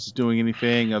anyone else is doing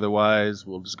anything. Otherwise,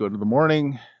 we'll just go to the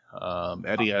morning.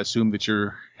 Eddie, I assume that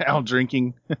you're out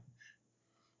drinking.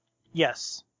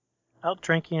 Yes. Out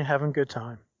drinking and having a good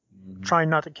time. Mm-hmm. Trying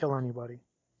not to kill anybody.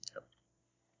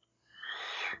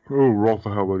 Oh, roll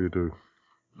for how well you do.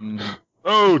 Mm-hmm.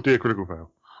 Oh dear, critical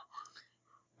fail.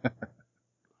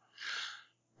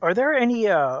 Are there any,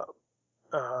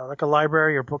 like a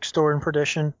library or bookstore in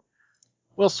Perdition?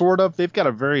 Well, sort of. They've got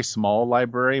a very small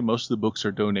library. Most of the books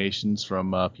are donations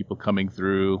from people coming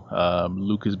through.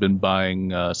 Luke has been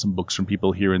buying some books from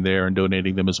people here and there and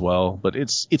donating them as well. But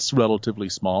it's relatively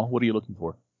small. What are you looking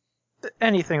for?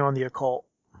 Anything on the occult.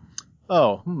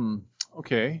 Oh,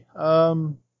 okay.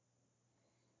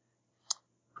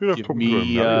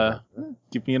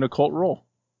 Give me an occult roll.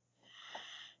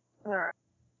 All right.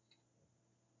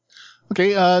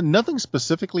 Okay, nothing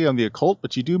specifically on the occult,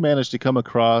 but you do manage to come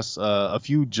across a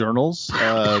few journals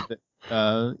that,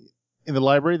 in the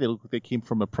library. They came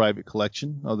from a private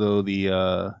collection, although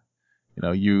the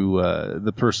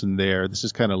person there. This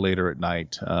is kind of later at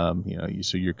night.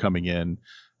 So you're coming in.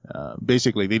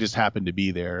 Basically, they just happen to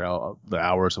be there. The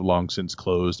hours have long since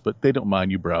closed, but they don't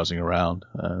mind you browsing around.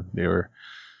 They were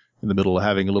in the middle of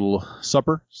having a little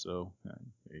supper, so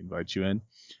they invite you in.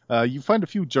 You find a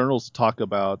few journals to talk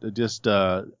about just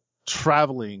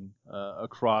traveling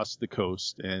across the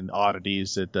coast and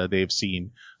oddities that they've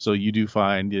seen. So you do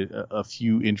find a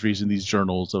few entries in these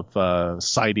journals of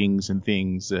sightings and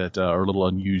things that are a little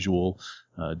unusual.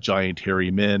 Giant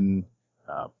hairy men,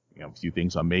 a few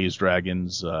things on maze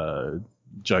dragons,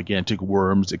 gigantic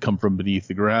worms that come from beneath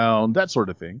the ground, that sort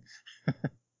of thing.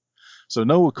 So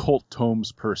no occult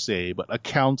tomes per se, but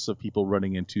accounts of people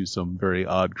running into some very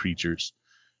odd creatures.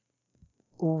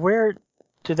 Where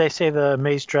did they say the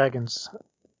maze dragons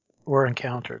were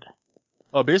encountered?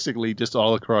 Oh, basically just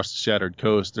all across the Shattered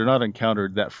Coast. They're not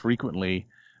encountered that frequently,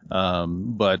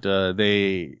 but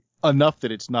they enough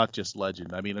that it's not just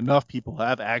legend. I mean, enough people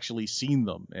have actually seen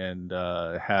them and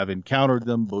have encountered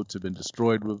them. Boats have been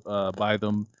destroyed by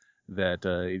them. That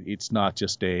it's not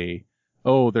just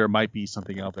there might be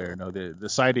something out there. No, the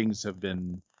sightings have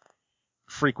been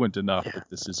frequent enough that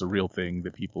this is a real thing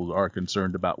that people are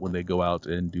concerned about when they go out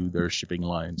and do their shipping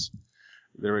lines.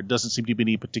 There doesn't seem to be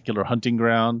any particular hunting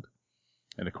ground.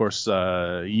 And of course,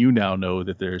 you now know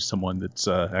that there's someone that's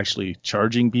actually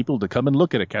charging people to come and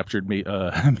look at a captured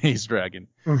maze dragon.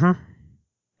 Mm-hmm.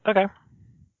 Okay.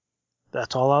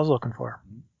 That's all I was looking for.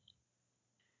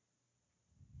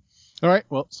 All right.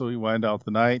 Well, so we wind out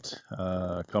the night.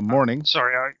 Come morning.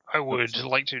 Sorry, I would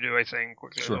like to do a thing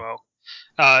quickly Sure. as well.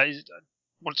 I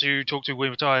want to talk to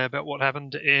Wimatai about what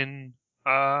happened in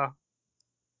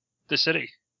the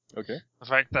city. Okay. The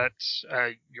fact that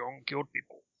Yong killed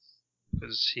people.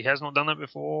 Because he has not done that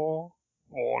before,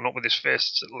 or not with his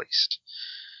fists at least.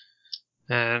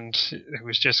 And it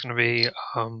was just going to be,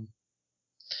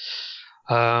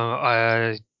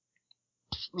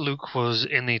 Luke was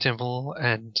in the temple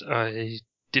and I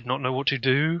did not know what to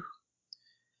do.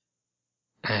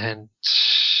 And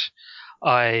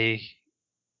I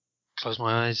closed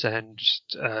my eyes and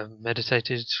just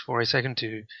meditated for a second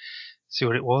to see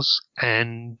what it was.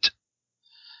 And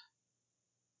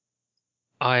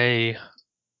I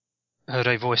heard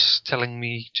a voice telling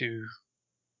me to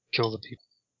kill the people.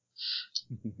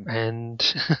 And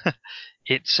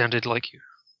it sounded like you.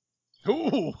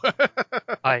 Ooh.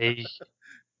 I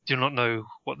do not know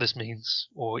what this means,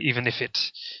 or even if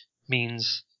it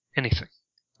means anything.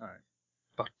 All right.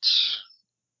 But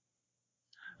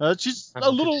She's I'm a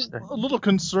interested. little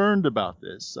concerned about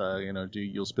this.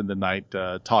 You'll spend the night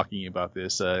talking about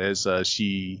this as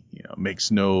she makes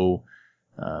no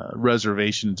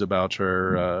reservations about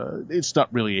her. It's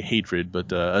not really a hatred,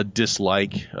 but a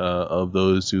dislike of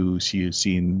those who she has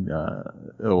seen.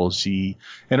 She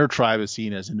and her tribe has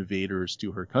seen as invaders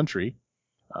to her country,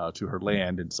 to her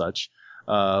land and such.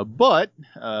 But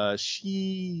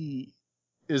she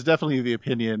is definitely of the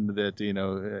opinion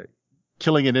that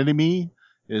killing an enemy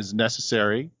is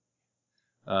necessary.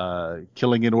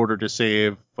 Killing in order to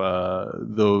save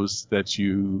those that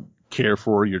you care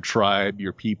for, your tribe,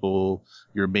 your people,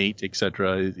 your mate,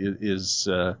 etc., is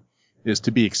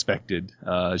to be expected.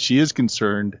 She is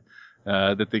concerned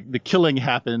that the killing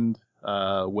happened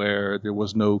where there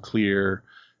was no clear.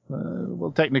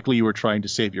 Well, technically, you were trying to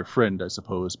save your friend, I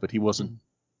suppose, but he wasn't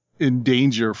in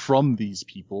danger from these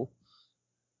people.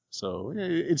 So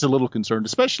it's a little concerned,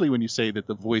 especially when you say that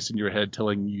the voice in your head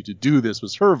telling you to do this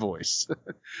was her voice.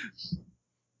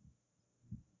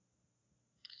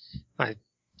 I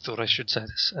thought I should say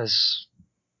this, as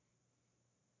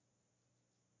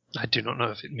I do not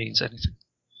know if it means anything.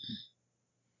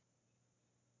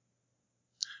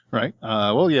 Right.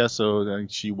 So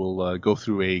she will go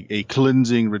through a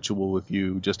cleansing ritual with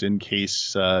you, just in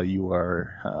case you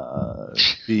are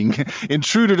being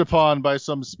intruded upon by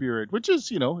some spirit, which is,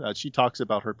 she talks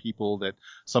about her people that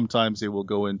sometimes they will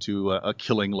go into a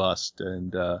killing lust,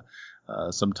 and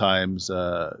sometimes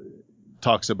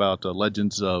talks about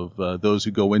legends of those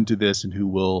who go into this and who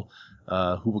will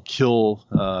kill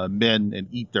men and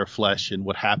eat their flesh, and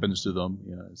what happens to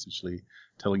them. Essentially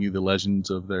telling you the legends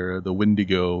of the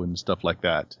Wendigo and stuff like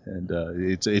that. And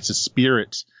it's a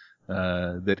spirit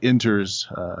that enters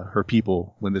her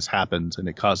people when this happens, and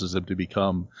it causes them to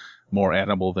become more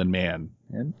animal than man.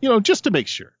 And just to make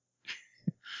sure,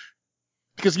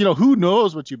 because who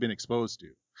knows what you've been exposed to.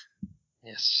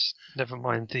 Yes, never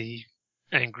mind the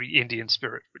angry Indian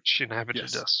spirit which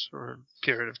inhabited us for a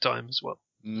period of time as well.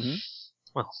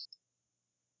 Mm-hmm.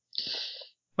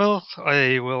 Well,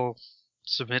 I will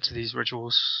submit to these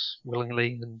rituals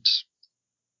willingly and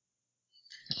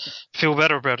feel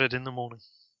better about it in the morning.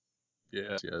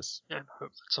 Yes. And hope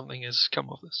that something has come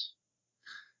of this.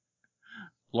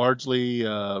 Largely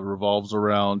revolves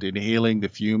around inhaling the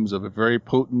fumes of a very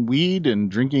potent weed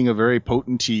and drinking a very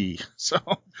potent tea. So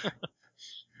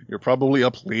you're probably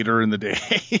up later in the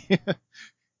day.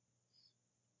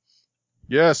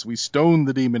 Yes, we stoned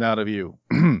the demon out of you.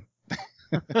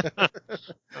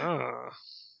 All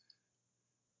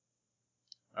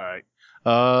right.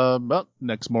 Well,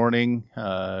 next morning,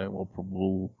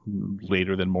 we'll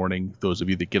later than morning. Those of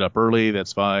you that get up early,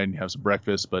 that's fine. Have some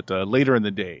breakfast, but later in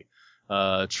the day,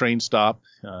 train stop.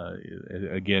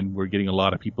 Again, we're getting a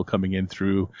lot of people coming in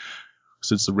through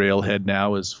since the railhead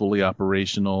now is fully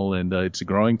operational, and it's a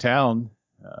growing town.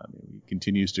 It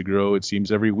continues to grow. It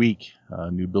seems every week,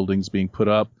 new buildings being put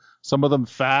up. Some of them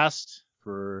fast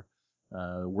for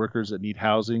workers that need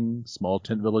housing, small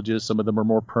tent villages. Some of them are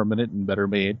more permanent and better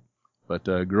made, but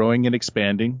growing and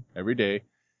expanding every day.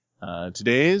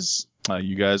 Today's,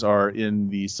 you guys are in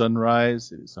the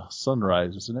Sunrise. It is a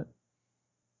Sunrise, isn't it?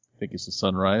 I think it's the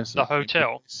Sunrise. The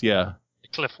hotel. Yeah.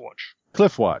 Cliffwatch.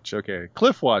 Cliffwatch. Okay.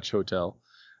 Cliffwatch Hotel.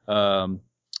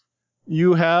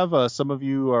 You have, some of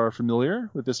you are familiar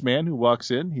with this man who walks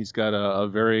in. He's got a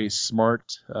very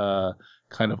smart,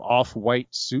 kind of off-white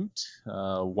suit,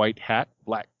 white hat,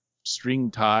 black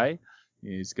string tie.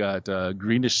 He's got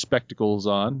greenish spectacles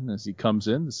on as he comes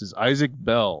in. This is Isaac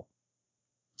Bell.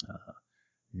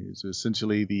 He's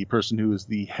essentially the person who is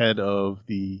the head of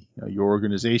your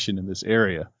organization in this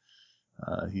area.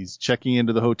 He's checking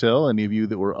into the hotel. Any of you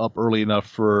that were up early enough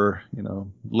for,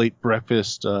 late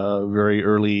breakfast, very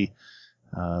early,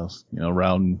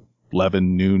 around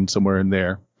 11, noon, somewhere in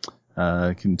there,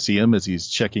 can see him as he's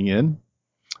checking in.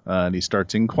 and he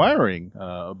starts inquiring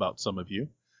about some of you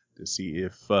to see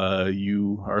if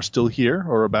you are still here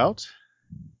or about.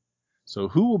 So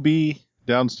who will be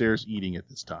downstairs eating at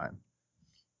this time?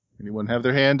 Anyone have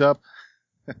their hand up?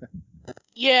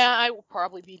 Yeah, I will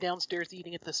probably be downstairs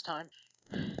eating at this time.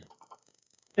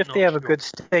 If Not they have a sure. good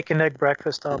steak and egg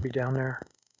breakfast, I'll be down there.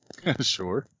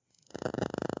 Sure.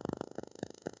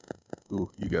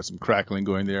 Ooh, you got some crackling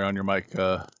going there on your mic,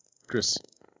 Chris.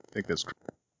 I think that's.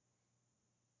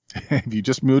 If you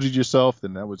just muted yourself,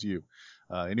 then that was you.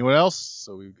 Anyone else?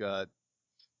 So we've got.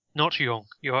 Not Young.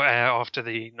 You're after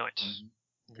the night.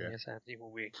 Okay. Yes, Anthony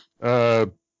will be.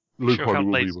 Luke Sure, probably how will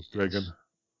be late- with Dragon.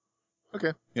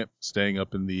 Okay. Yep. Staying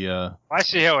up in the. I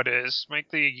see how it is. Make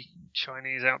the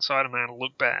Chinese outsider man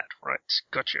look bad. Right.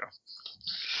 Gotcha.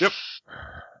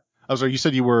 Oh, sorry. You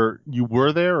said you were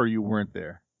there or you weren't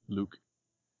there, Luke?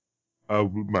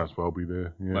 Might as well be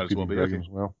there. Yeah, Might as well feeding be, Dragon okay. as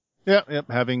well. Yep.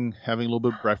 Having a little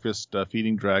bit of breakfast,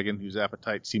 feeding Dragon, whose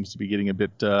appetite seems to be getting a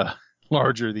bit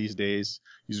larger these days.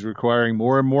 He's requiring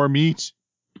more and more meat.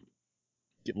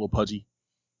 Getting a little pudgy.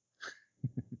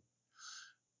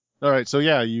 All right, so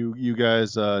yeah, you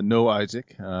guys know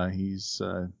Isaac. He's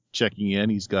checking in.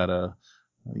 He's got a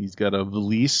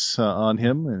valise on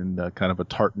him and kind of a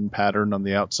tartan pattern on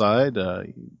the outside.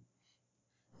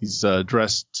 He's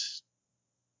dressed.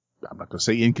 I'm not going to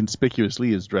say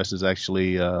inconspicuously. His dress is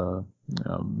actually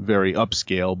very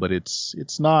upscale, but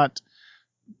it's not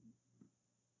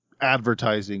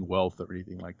advertising wealth or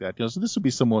anything like that. So this would be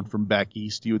someone from back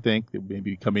east, you would think, that may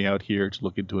be coming out here to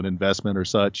look into an investment or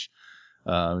such.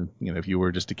 If you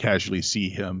were just to casually see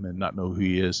him and not know who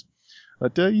he is.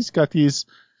 But he's got these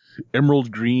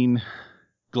emerald green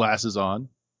glasses on.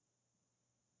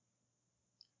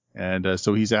 And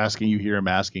so he's asking, you hear him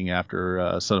asking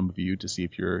after some of you to see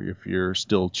if you're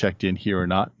still checked in here or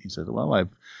not. He says, well, I've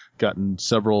gotten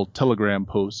several telegram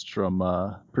posts from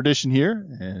Perdition here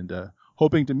and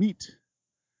hoping to meet.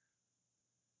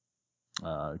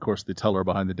 Of course, the teller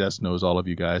behind the desk knows all of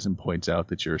you guys and points out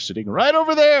that you're sitting right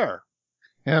over there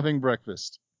having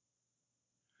breakfast.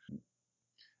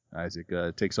 Isaac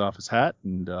takes off his hat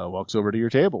and walks over to your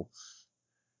table.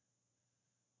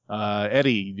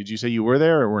 Eddie, did you say you were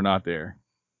there or were not there?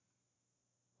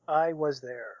 I was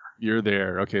there. You're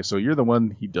there. Okay, so you're the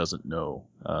one he doesn't know.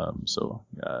 So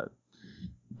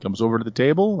comes over to the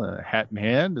table, hat in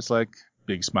hand. It's like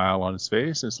big smile on his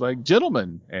face. It's like,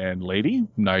 gentlemen and lady,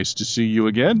 nice to see you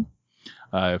again.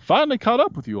 I finally caught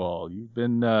up with you all. You've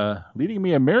been leading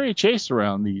me a merry chase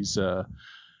around these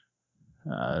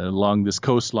along this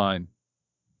coastline.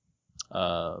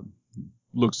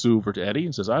 Looks over to Eddie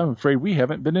and says, I'm afraid we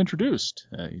haven't been introduced.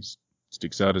 He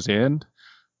sticks out his hand.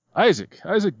 Isaac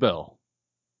Bell.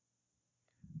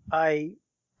 I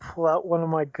pull out one of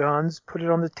my guns, put it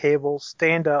on the table,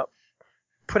 stand up,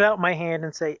 put out my hand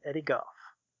and say, Eddie Goff.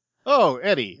 Oh,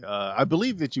 Eddie, I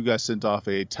believe that you guys sent off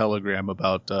a telegram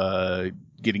about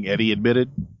getting Eddie admitted.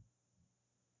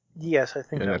 Yes, I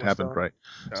think Yeah, that was happened, done. right?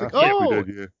 It's I like, think oh, we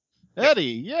did, yeah. Eddie,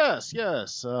 yes. Yeah,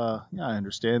 I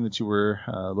understand that you were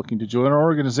looking to join our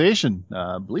organization.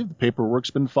 I believe the paperwork's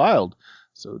been filed,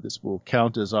 so this will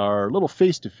count as our little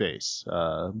face-to-face.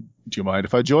 Do you mind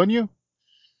if I join you?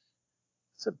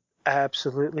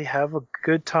 Absolutely, have a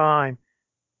good time.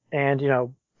 And,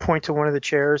 point to one of the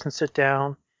chairs and sit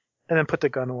down, and then put the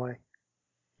gun away.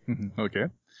 Okay.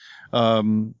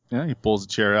 He pulls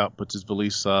the chair out, puts his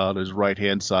valise on his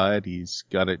right-hand side. He's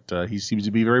got it. He seems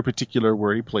to be very particular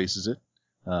where he places it.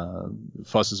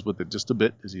 Fusses with it just a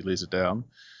bit as he lays it down.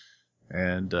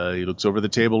 And he looks over the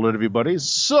table at everybody.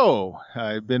 So,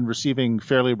 I've been receiving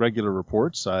fairly regular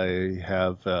reports. I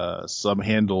have some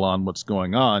handle on what's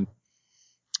going on.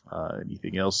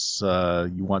 Anything else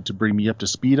you want to bring me up to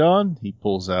speed on? He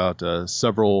pulls out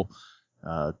several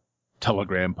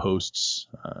telegram posts,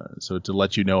 so to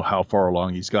let you know how far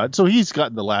along he's got. So he's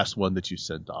gotten the last one that you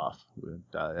sent off.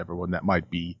 Everyone that might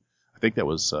be. I think that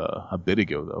was a bit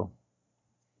ago, though.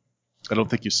 I don't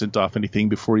think you sent off anything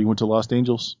before you went to Lost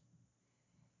Angels.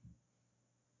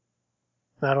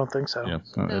 I don't think so. Yeah.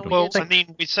 No, Well, did. I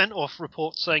mean, we sent off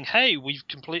reports saying, hey, we've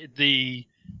completed the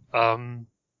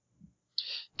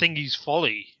Thingy's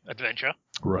Folly adventure.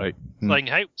 Right. Saying,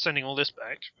 hey, sending all this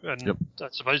back. And Yep. I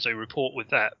suppose they report with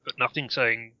that, but nothing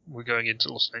saying we're going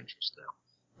into Los Angeles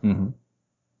now. Mm-hmm.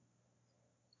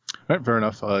 Right, fair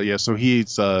enough. So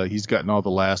he's gotten all the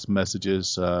last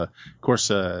messages. Of course,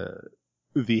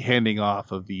 the handing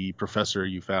off of the professor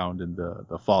you found in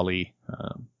the Folly,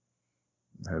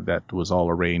 that was all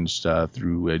arranged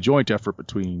through a joint effort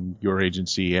between your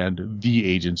agency and the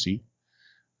agency.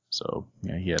 So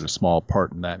yeah, he had a small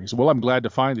part in that. He said, "Well, I'm glad to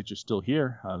find that you're still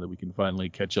here, that we can finally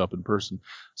catch up in person."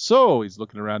 So he's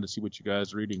looking around to see what you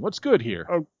guys are reading. What's good here?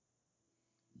 Oh.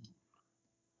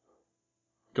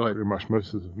 Go ahead. Pretty much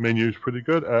most of the menu's pretty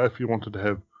good. If you wanted to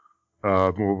have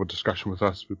more of a discussion with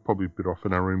us, we'd probably be better off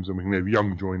in our rooms, and we can have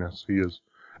Young join us. He is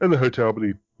in the hotel, but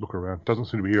he look around. Doesn't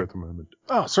seem to be here at the moment.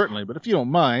 Oh, certainly. But if you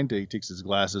don't mind, he takes his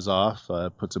glasses off,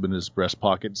 puts them in his breast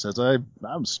pocket, and says,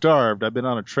 I'm starved. I've been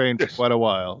on a train for quite a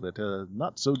while. That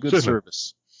not so good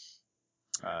service.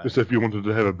 Just if you wanted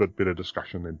to have a bit better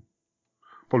discussion, then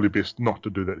probably best not to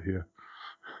do that here.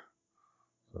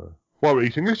 So, while we're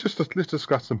eating, let's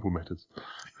discuss simple matters.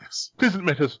 Yes. Pleasant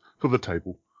matters for the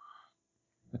table.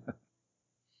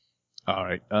 All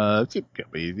right.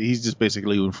 He's just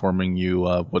basically informing you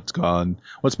what's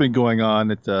been going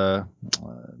on at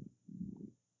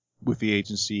with the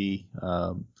agency.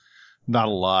 Not a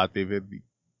lot. They've had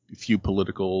a few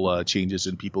political changes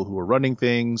in people who are running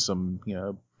things. Some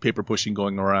paper pushing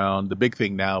going around. The big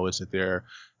thing now is that they're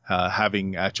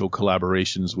having actual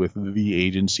collaborations with the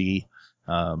agency,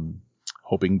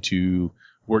 hoping to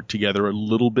work together a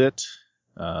little bit.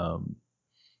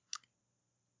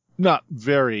 Not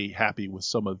very happy with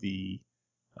some of the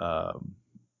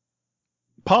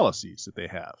policies that they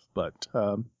have, but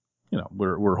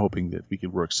we're hoping that we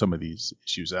can work some of these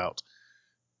issues out.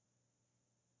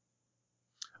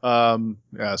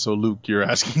 So Luke, you're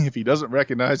asking if he doesn't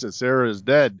recognize that Sarah is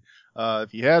dead.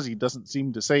 If he has, he doesn't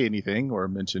seem to say anything or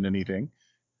mention anything.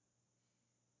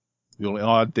 The only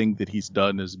odd thing that he's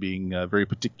done is being very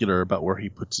particular about where he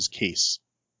puts his case.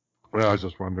 Well, I was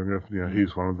just wondering if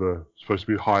he's one of the supposed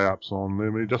to be high ups on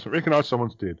them, and he doesn't recognise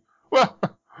someone's dead. Well,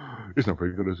 he's not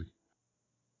very good, is he?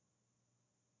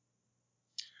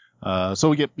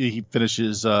 So he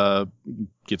finishes,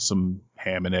 gets some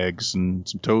ham and eggs and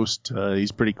some toast.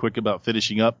 He's pretty quick about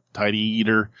finishing up. Tidy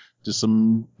eater. Just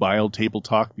some mild table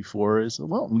talk before is,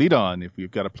 well, lead on if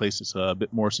we've got a place that's a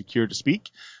bit more secure to speak.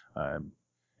 I'm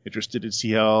interested to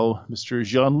see how Mr.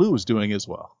 Jean-Loup is doing as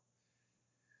well.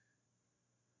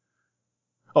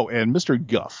 Oh, and Mr.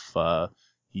 Guff,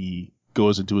 he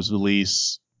goes into his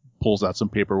valise, pulls out some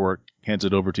paperwork, hands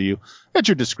it over to you. At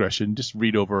your discretion, just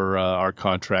read over our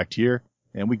contract here,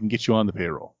 and we can get you on the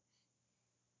payroll.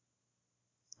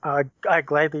 I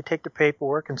gladly take the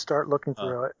paperwork and start looking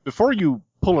through it. Before you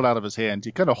pull it out of his hand,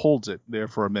 he kind of holds it there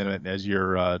for a minute as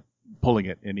you're pulling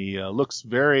it, and he looks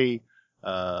very...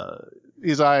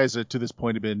 his eyes to this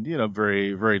point have been,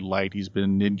 very, very light. He's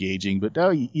been engaging, but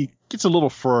now he gets a little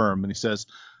firm, and he says,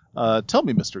 tell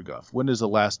me, Mr. Guff, when is the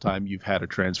last time you've had a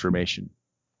transformation?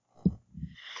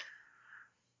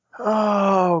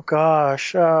 Oh,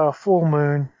 gosh, full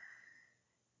moon.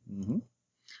 Mm-hmm.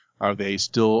 Are they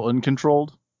still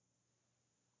uncontrolled?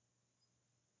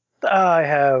 I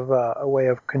have a way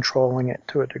of controlling it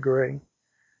to a degree.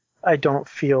 I don't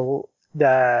feel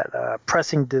that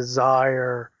pressing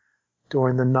desire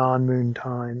during the non-moon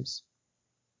times.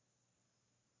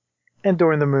 And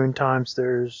during the moon times,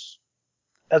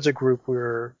 as a group,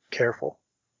 we're careful.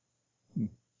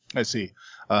 I see.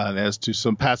 And as to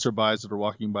some passerbys that are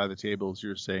walking by the tables,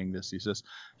 you're saying this. He says,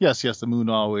 yes, the moon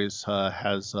always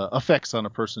has effects on a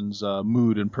person's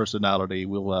mood and personality.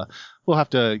 We'll have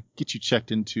to get you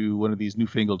checked into one of these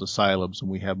newfangled asylums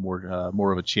when we have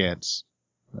more of a chance.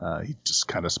 He just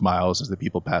kind of smiles as the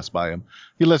people pass by him.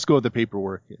 He lets go of the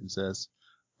paperwork and says,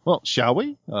 well, shall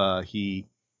we? He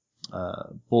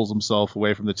pulls himself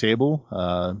away from the table,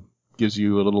 gives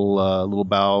you a little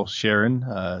bow,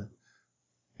 Sharon,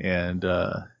 and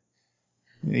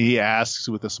he asks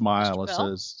with a smile.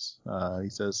 He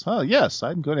says, "Oh yes,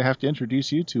 I'm going to have to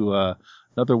introduce you to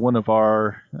another one of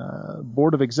our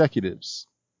board of executives."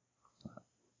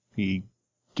 He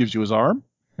gives you his arm.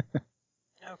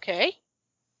 Okay.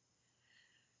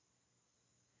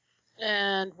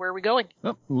 And where are we going?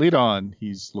 Oh, lead on.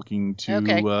 He's looking to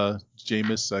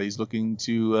Jameis. He's looking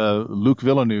to Luke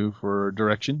Villeneuve for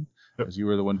direction, as you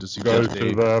were the one to suggest.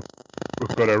 We've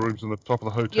got our rooms on the top of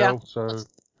the hotel, so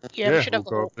we should have the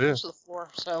go whole up there. to the floor.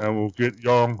 So And we'll get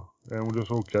Young, and we'll just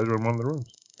all gather in one of the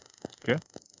rooms. Okay.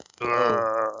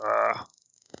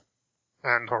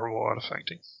 And horrible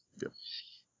artifacting. Yep.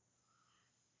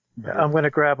 I'm going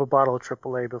to grab a bottle of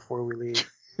AAA before we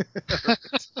leave.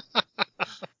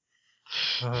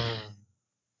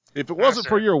 If it wasn't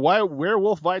for your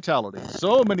werewolf vitality,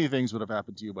 so many things would have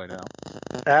happened to you by now.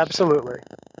 Absolutely.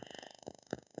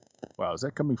 Wow, is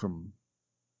that coming from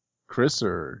Chris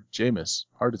or Jameis?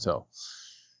 Hard to tell.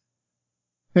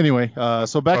 Anyway,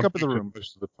 so back up in the room.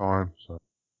 Most of the time, so.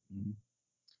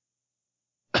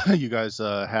 You guys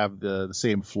have the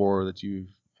same floor that you've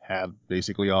had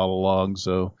basically all along,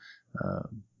 so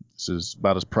This is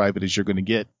about as private as you're going to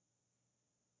get.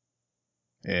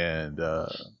 And, well,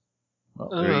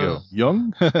 there you go.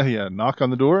 Young? Yeah, knock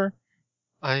on the door.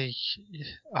 I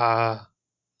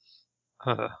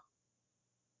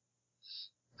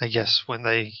guess when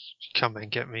they come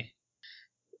and get me.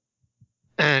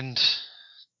 And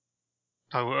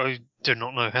I do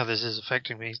not know how this is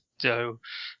affecting me, so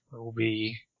I will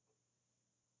be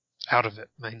out of it,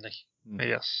 mainly.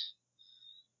 Yes.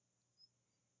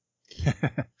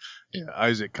 Yeah,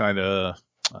 Isaac kind of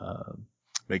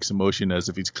makes a motion as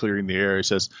if he's clearing the air. He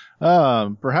says,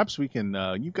 perhaps we can,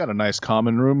 you've got a nice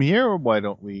common room here. Why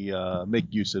don't we make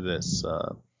use of this?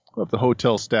 We'll have the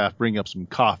hotel staff bring up some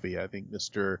coffee. I think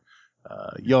Mr.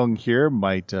 Young here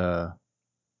might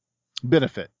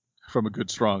benefit from a good,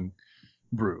 strong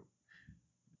brew.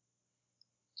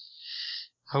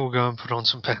 I will go and put on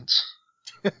some pants.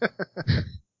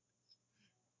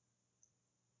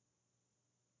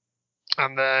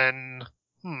 And then,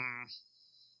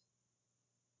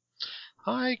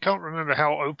 I can't remember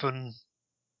how open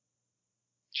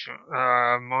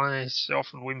myself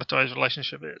and Wimatai's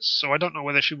relationship is, so I don't know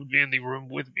whether she would be in the room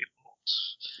with me or not.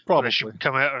 Probably. Whether she would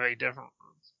come out of a different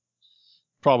room.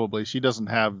 Probably. She doesn't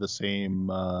have the same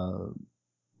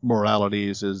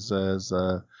moralities as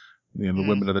the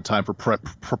women of the time for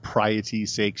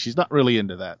propriety's sake. She's not really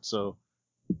into that, so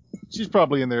she's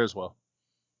probably in there as well.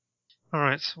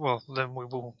 Alright, well, then we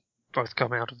will both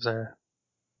come out of there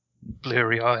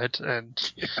bleary-eyed and...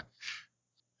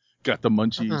 Got the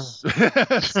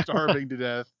munchies, starving to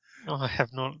death. I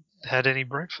have not had any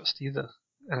breakfast either,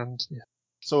 and yeah.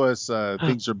 So as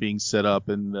things are being set up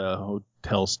and the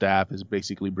hotel staff is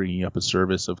basically bringing up a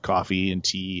service of coffee and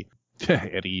tea,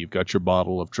 Eddie, you've got your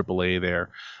bottle of AAA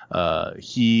there.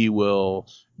 He will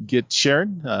get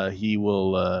Sharon. He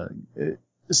will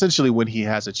essentially, when he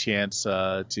has a chance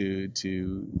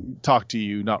to talk to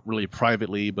you, not really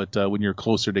privately, but when you're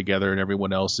closer together and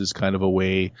everyone else is kind of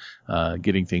away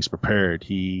getting things prepared,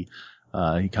 he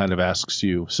kind of asks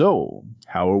you, so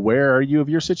how aware are you of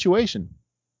your situation?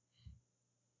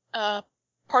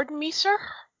 Pardon me, sir?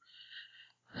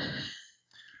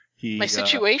 My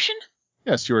situation?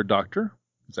 Yes, you're a doctor.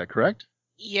 Is that correct?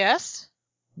 Yes.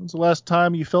 When's the last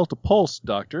time you felt a pulse,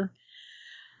 doctor?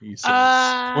 He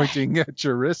says, pointing at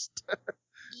your wrist.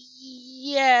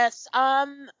 Yes.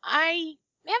 I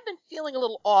have been feeling a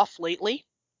little off lately.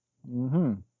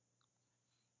 Mm-hmm.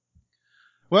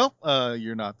 Well,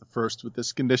 you're not the first with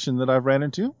this condition that I've ran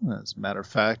into. As a matter of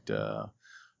fact,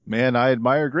 man I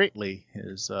admire greatly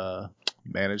has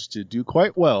managed to do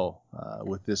quite well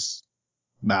with this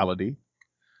malady.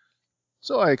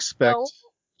 So I expect... So,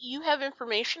 you have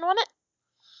information on it?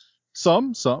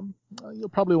 Some. You'll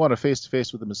probably want to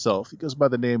face-to-face with him himself. He goes by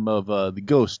the name of the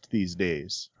Ghost these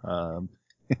days.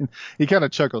 He kind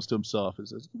of chuckles to himself and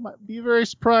says, "You might be very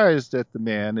surprised at the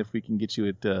man if we can get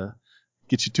you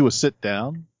to a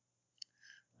sit-down.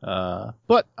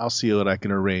 But I'll see what I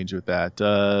can arrange with that.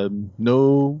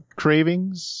 No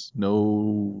cravings,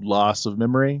 no loss of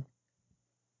memory."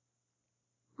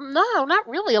 No, not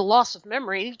really a loss of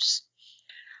memory. Just,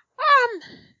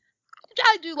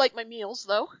 I do like my meals,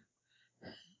 though.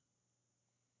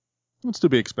 It's to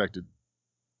be expected.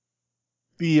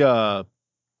 The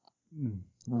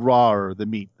rawer the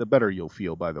meat, the better you'll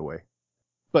feel, by the way.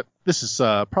 But this is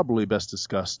probably best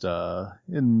discussed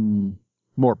in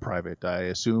more private. I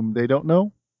assume they don't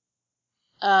know?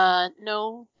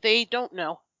 No, they don't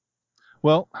know.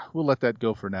 Well, we'll let that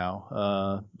go for now.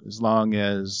 How long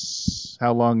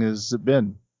has it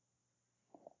been?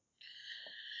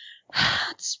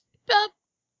 It's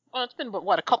been,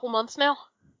 a couple months now?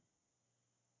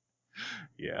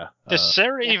 Yeah. Does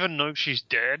Sarah even know she's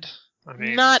dead? I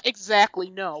mean, not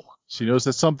exactly, no. She knows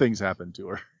that something's happened to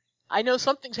her. I know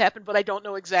something's happened, but I don't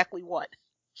know exactly what.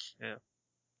 Yeah.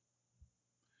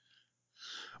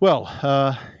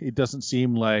 Well, it doesn't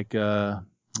seem like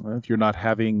if you're not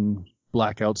having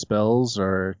blackout spells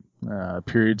or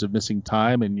periods of missing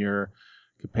time and your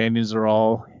companions are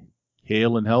all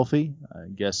hale and healthy, I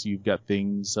guess you've got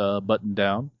things buttoned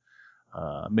down.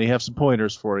 May have some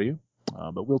pointers for you,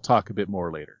 but we'll talk a bit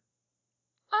more later.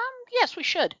 Yes, we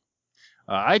should.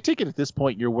 I take it at this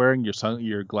point you're wearing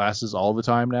your glasses all the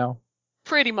time now?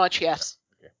 Pretty much, yes.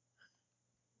 Okay.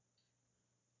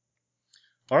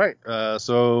 All right,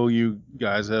 so you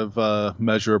guys have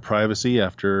measure of privacy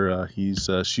after he's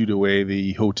shooed away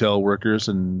the hotel workers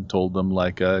and told them,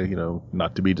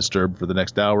 not to be disturbed for the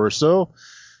next hour or so.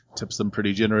 Tips them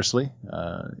pretty generously.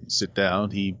 Sit down.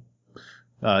 He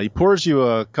pours you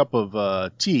a cup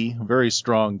of tea, very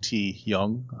strong tea,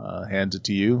 Young. Hands it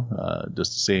to you.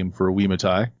 Just the same for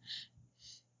Wimatai.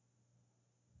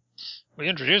 We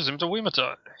introduced him to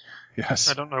Wimatai. Yes.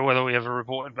 I don't know whether we ever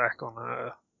reported back on her.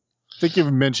 I think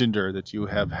you've mentioned her that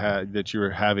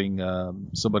you're having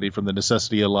somebody from the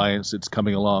Necessity Alliance that's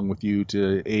coming along with you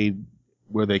to aid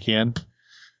where they can.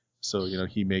 So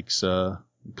he makes a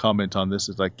comment on this.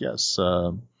 It's like, yes,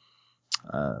 I'm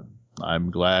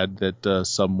glad that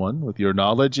someone with your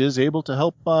knowledge is able to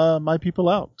help my people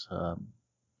out.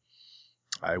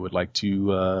 I would like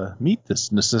to meet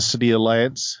this Necessity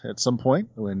Alliance at some point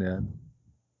when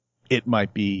it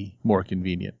might be more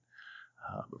convenient.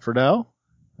 But for now.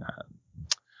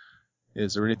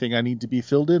 Is there anything I need to be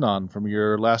filled in on from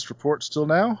your last report still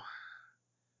now?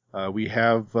 We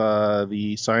have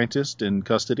the scientist in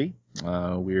custody.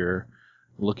 We're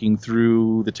looking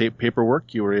through the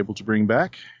paperwork you were able to bring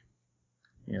back.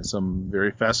 Yeah, some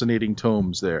very fascinating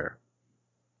tomes there.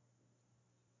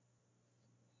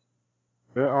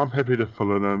 Yeah, I'm happy to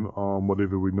fill in on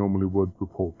whatever we normally would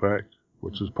report back,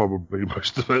 which is probably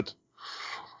most of it.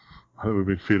 I think we've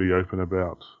been fairly open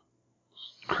about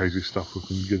crazy stuff we've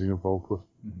been getting involved with.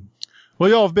 Mm-hmm. Well,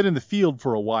 y'all have been in the field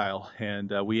for a while,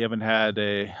 and we haven't had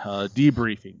a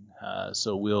debriefing,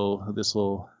 so this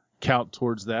will count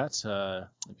towards that.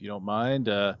 If you don't mind,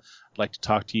 I'd like to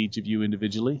talk to each of you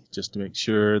individually, just to make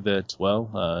sure that,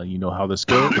 you know how this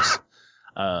goes.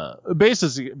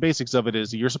 Basics of it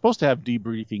is you're supposed to have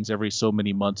debriefings every so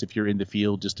many months if you're in the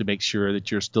field, just to make sure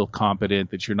that you're still competent,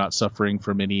 that you're not suffering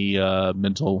from any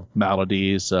mental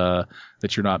maladies, that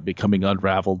you're not becoming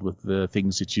unraveled with the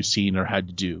things that you've seen or had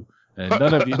to do. And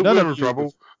none of you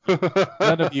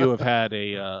have had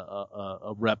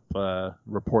a rep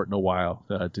report in a while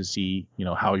to see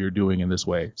how you're doing in this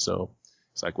way. So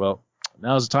it's like, well,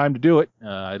 now's the time to do it.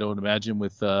 I don't imagine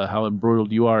with how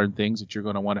embroiled you are in things that you're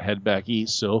going to want to head back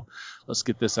east. So let's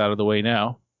get this out of the way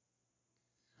now.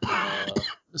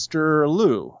 Mr.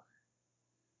 Liu,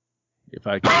 if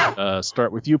I could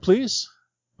start with you, please.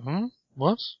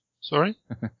 What? Sorry?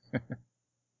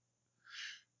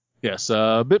 Yes,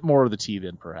 a bit more of the tea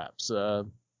then, perhaps.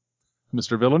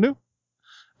 Mr. Villeneuve,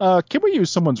 can we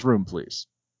use someone's room, please?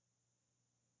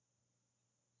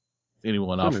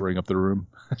 Anyone offering up the room?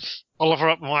 I'll offer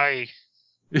up my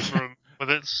room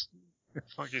with its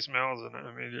funky smells in it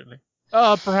immediately.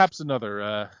 Perhaps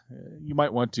another. You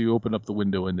might want to open up the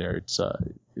window in there. It's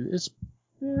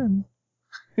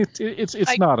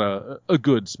not a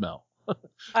good smell.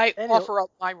 I offer up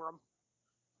my room.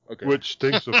 Okay. Which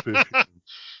stinks of perfume.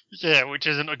 Yeah, which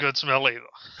isn't a good smell either.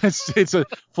 It's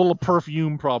full of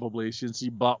perfume probably, since you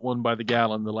bought one by the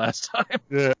gallon the last time.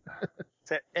 Yeah.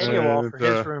 Eddie will offer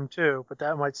his room too, but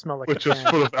that might smell like which a is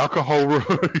full of alcohol.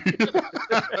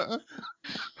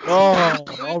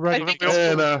 Already.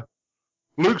 And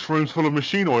Luke's room's full of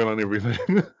machine oil and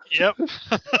everything. Yep.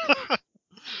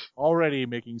 Already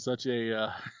making such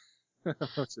a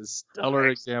stellar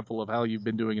example of how you've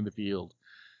been doing in the field.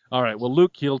 All right. Well,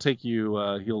 Luke, he'll take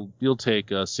you. He'll take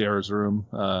Sarah's room.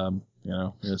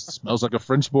 It smells like a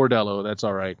French bordello. That's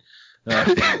all right.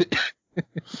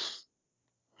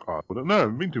 I wouldn't know.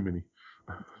 I've been too many.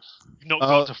 You've not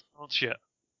got to France yet.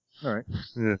 All right.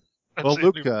 Yeah. Well,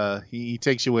 Luke, he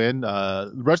takes you in.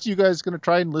 The rest of you guys going to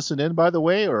try and listen in, by the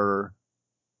way, or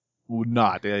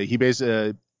not? He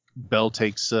basically Belle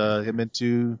takes him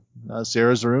into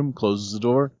Sarah's room, closes the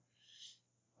door.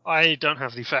 I don't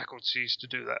have the faculties to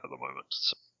do that at the moment.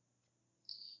 So.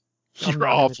 You're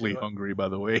awfully hungry, by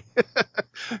the way.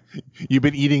 You've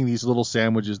been eating these little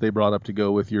sandwiches they brought up to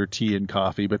go with your tea and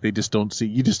coffee, but they just don't see.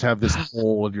 You just have this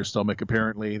hole in your stomach,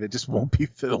 apparently, that just won't be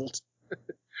filled.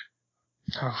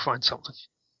 I'll find something.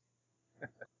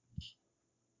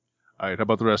 All right, how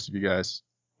about the rest of you guys?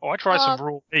 Oh, I tried some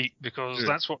raw meat because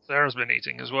that's what Sarah's been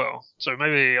eating as well. So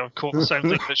maybe I've caught the same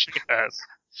thing that she has.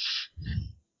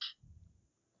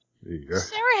 There you go.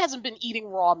 Sarah hasn't been eating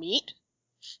raw meat.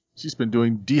 She's been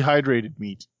doing dehydrated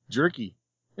meat, jerky.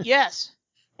 Yes.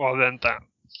 Well, then that.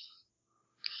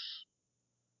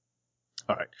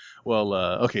 All right. Well,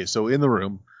 okay. So in the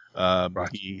room, Right.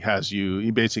 he has you. He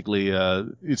basically,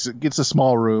 it's a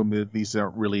small room. These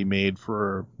aren't really made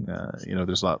for,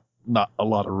 there's not a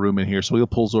lot of room in here. So he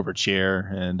pulls over a chair,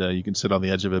 and you can sit on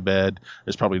the edge of a bed.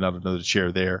 There's probably not another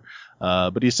chair there,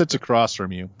 but he sits across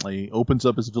from you. He opens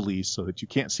up his valise so that you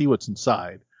can't see what's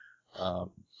inside.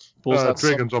 Pulls out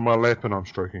Dragon's on my lap and I'm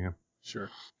stroking him. Sure.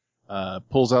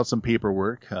 Pulls out some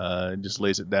paperwork, and just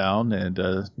lays it down, and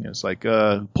it's like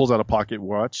pulls out a pocket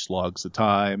watch, logs the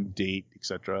time, date,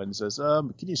 etc., and says,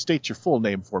 "Can you state your full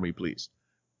name for me, please?"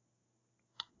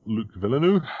 Luke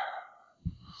Villeneuve.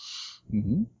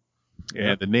 Mm-hmm.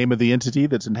 And the name of the entity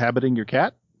that's inhabiting your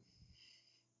cat?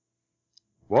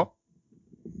 What?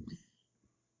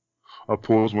 I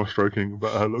pause my stroking,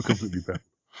 but I look completely bad.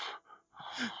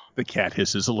 The cat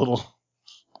hisses a little.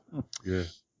 Yeah.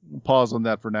 Pause on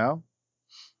that for now.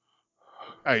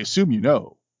 I assume you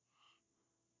know.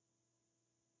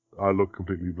 I look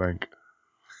completely blank.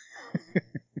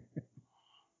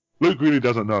 Luke really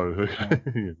doesn't know.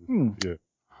 Yeah.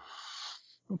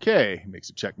 Okay, makes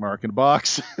a check mark in a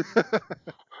box.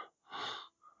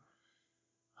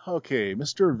 Okay,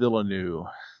 Mr. Villeneuve.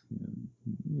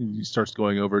 He starts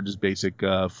going over just basic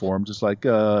form, just like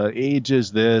age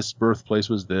is this, birthplace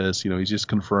was this. He's just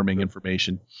confirming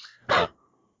information. And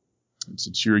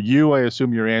since you're you, I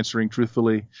assume you're answering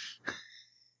truthfully.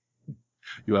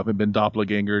 You haven't been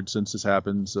doppelgangered since this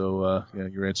happened, so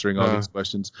you're answering all these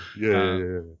questions.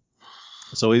 Yeah.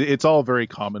 So it's all very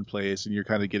commonplace, and you're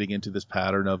kind of getting into this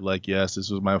pattern of like, yes, this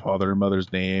was my father and mother's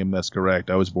name. That's correct.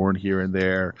 I was born here and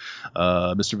there.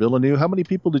 Mr. Villeneuve, how many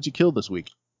people did you kill this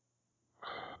week?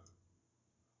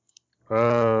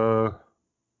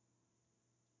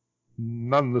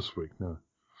 None this week, no.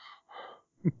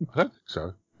 I don't think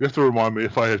so. You have to remind me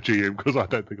if I have GM, because I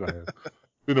don't think I have.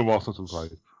 It's been a while since I've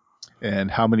played.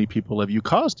 And how many people have you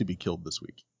caused to be killed this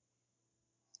week?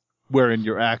 Wherein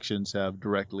your actions have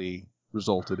directly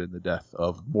resulted in the death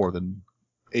of more than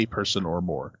a person or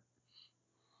more.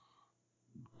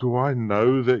 Do I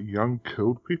know that Young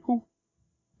killed people?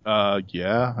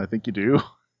 Yeah, I think you do.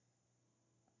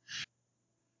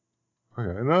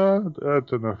 Okay, no, I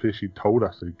don't know if he actually told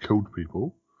us that he killed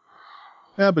people.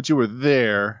 Yeah, but you were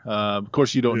there. Of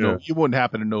course, you don't know. Yeah. You wouldn't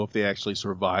happen to know if they actually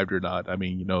survived or not. I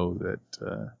mean, you know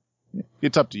that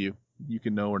it's up to you. You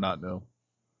can know or not know.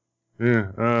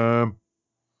 Yeah,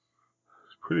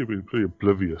 been pretty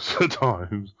oblivious at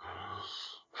times.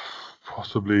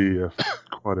 Possibly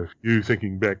quite a few,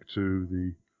 thinking back to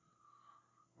the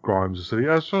Grimes' City.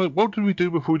 So what did we do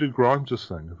before we did Grimes'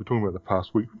 thing? If we're talking about the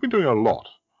past week, we've been doing a lot.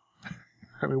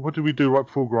 I mean, what did we do right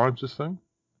before Grimes' thing?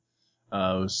 It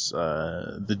was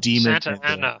the demon. Santa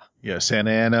Ana.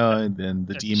 Santa Ana, and then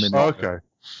the demon. Oh, okay.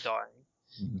 Dying.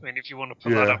 Mhm. I mean, if you want to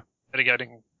put that up,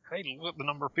 mitigating, hey, look at the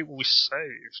number of people we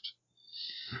saved.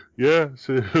 Yeah,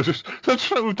 so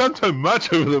we've done so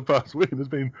much over the past week. There's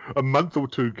been a month or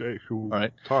two actual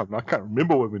time. I can't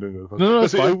remember what we're doing over the past No,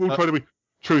 that's fine. We'll try to be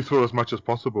truthful as much as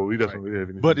possible. He doesn't really have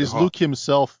anything. But is Luke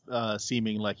himself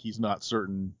seeming like he's not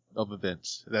certain of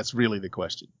events? That's really the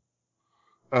question.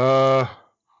 Other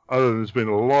than there's been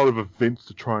a lot of events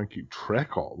to try and keep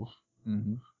track of.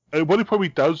 Mm-hmm. And what he probably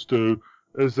does do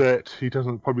is that he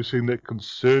doesn't probably seem that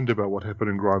concerned about what happened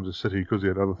in Grimes' City because he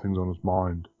had other things on his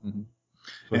mind. Mm-hmm.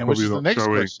 So and which is the next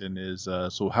question is,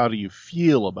 so how do you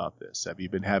feel about this? Have you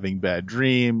been having bad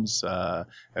dreams? Have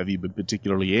you been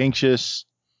particularly anxious?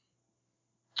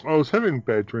 I was having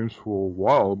bad dreams for a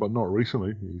while, but not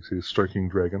recently. You see a stroking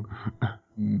dragon.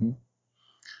 Mm-hmm.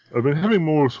 I've been having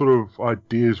more sort of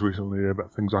ideas recently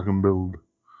about things I can build.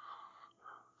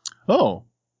 Oh,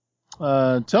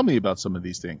 tell me about some of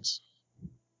these things.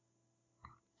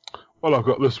 Well, I've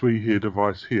got this wee here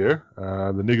device here,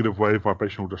 the negative wave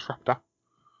vibrational disruptor.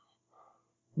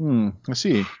 I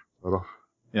see.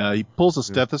 Yeah, he pulls a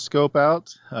stethoscope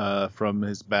out from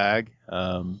his bag.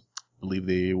 I believe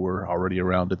they were already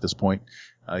around at this point.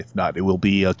 If not, it will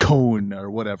be a cone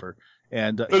or whatever.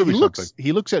 And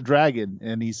he looks at Dragon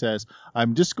and he says,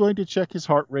 "I'm just going to check his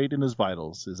heart rate and his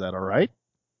vitals. Is that all right?"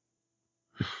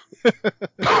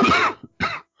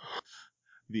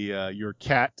 Your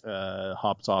cat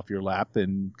hops off your lap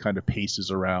and kind of paces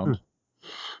around.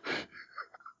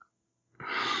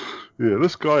 Yeah,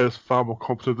 this guy is far more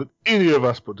competent than any of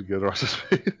us put together, I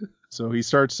suspect. So he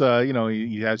starts,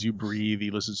 he has you breathe,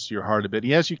 he listens to your heart a bit.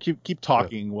 He has you keep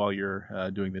talking while you're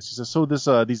doing this. He says, so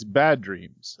these bad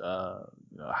dreams,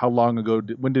 how long ago,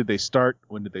 when did they start?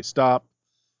 When did they stop?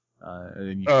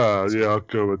 I'll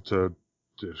go into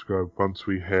describe once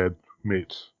we had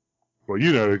met. Well,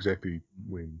 you know exactly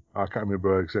when. I can't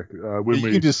remember exactly.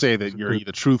 You can just say that you're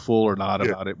either truthful or not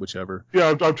about it, whichever.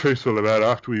 Yeah, I'm truthful about it.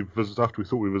 After we thought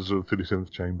we visited the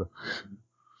 37th chamber.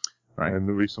 Right. And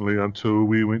recently until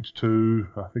we went to,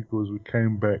 I think it was, we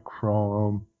came back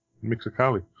from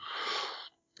Mexicali.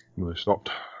 And they stopped.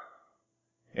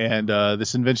 And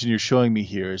this invention you're showing me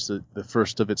here is the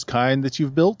first of its kind that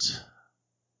you've built?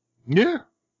 Yeah.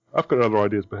 I've got other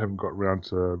ideas, but haven't got around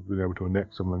to being able to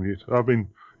enact some of them yet. I've been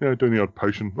doing the odd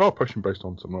potion. Well, potion based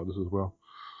on something like this as well.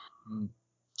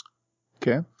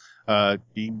 Okay.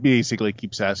 He basically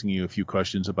keeps asking you a few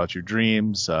questions about your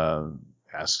dreams.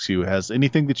 Asks you, has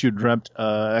anything that you dreamt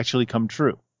actually come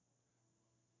true?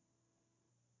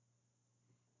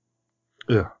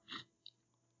 Yeah.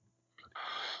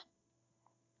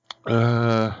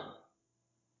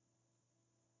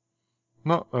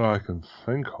 Not that I can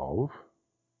think of,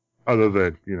 other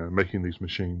than, making these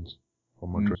machines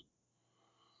on my dress.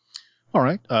 All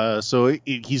right. So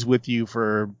he's with you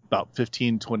for about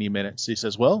 15, 20 minutes. He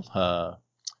says, well,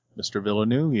 Mr.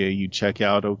 Villeneuve, you check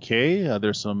out okay.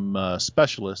 There's some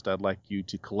specialist I'd like you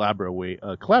to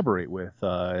collaborate with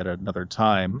at another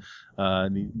time,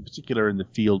 in particular in the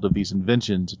field of these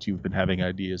inventions that you've been having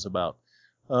ideas about.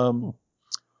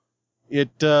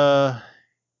 It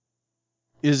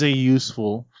is a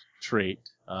useful trait.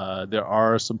 There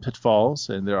are some pitfalls,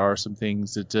 and there are some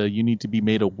things that you need to be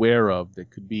made aware of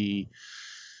that could be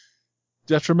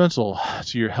detrimental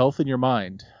to your health and your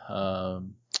mind.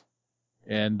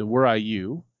 And were I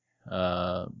you,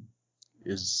 do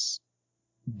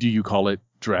you call it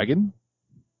dragon?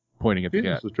 Pointing at the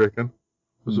cat. It's a dragon.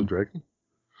 It's a dragon.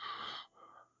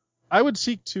 I would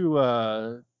seek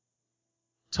to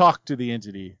talk to the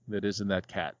entity that is in that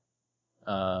cat.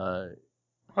 I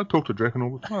talk to dragon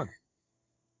all the time.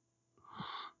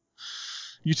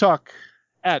 You talk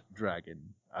at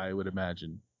dragon, I would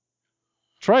imagine.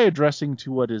 Try addressing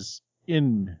to what is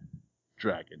in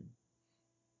dragon.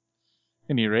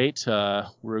 At any rate,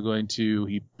 we're going to,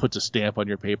 he puts a stamp on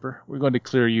your paper. We're going to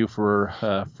clear you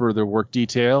for further work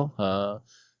detail,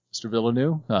 Mr.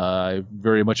 Villeneuve. I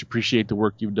very much appreciate the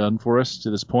work you've done for us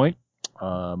to this point.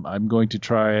 I'm going to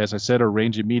try, as I said,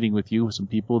 arrange a meeting with you with some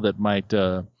people that might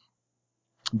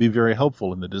be very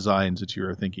helpful in the designs that you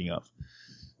are thinking of.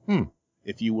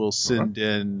 If you will send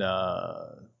in,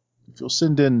 if you'll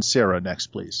send in Sarah next,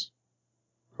 please.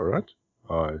 All right.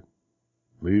 I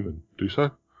leave and do so.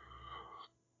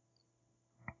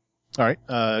 All right.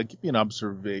 Give me an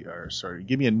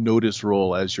give me a notice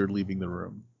roll as you're leaving the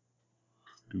room.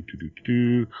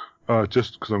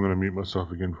 Just because I'm going to mute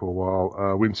myself again for a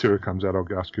while. When Sarah comes out, I'll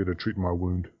ask her to treat my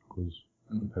wound because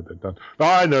I haven't had that done.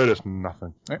 I noticed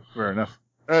nothing. All right, fair enough.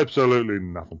 Absolutely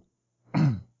nothing.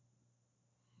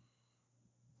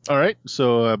 All right.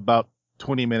 So about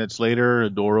 20 minutes later, a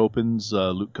door opens.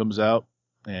 Luke comes out,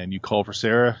 and you call for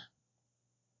Sarah.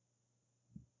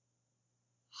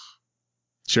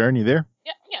 Sharon, you there?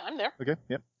 Yeah, I'm there. Okay.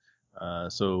 Yep.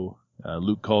 So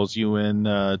Luke calls you in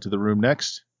to the room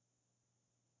next.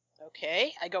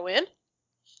 Okay, I go in.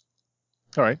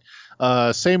 All right.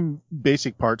 Same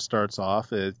basic part starts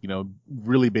off.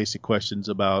 Really basic questions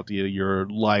about your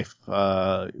life,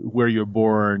 where you're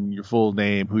born, your full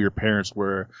name, who your parents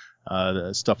were,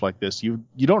 stuff like this. You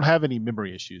don't have any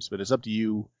memory issues, but it's up to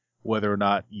you whether or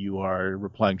not you are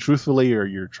replying truthfully or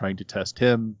you're trying to test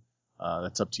him.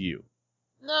 That's up to you.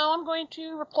 No, I'm going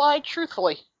to reply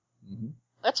truthfully. Mm-hmm.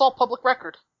 That's all public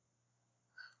record.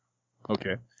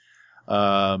 Okay.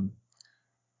 And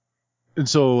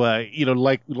so,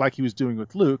 like he was doing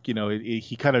with Luke,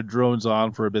 he kind of drones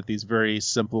on for a bit, these very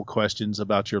simple questions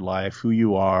about your life, who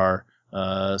you are,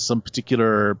 some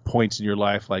particular points in your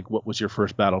life, like what was your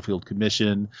first battlefield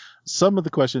commission. Some of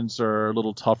the questions are a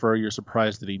little tougher. You're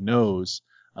surprised that he knows.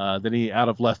 Then he, out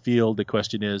of left field, the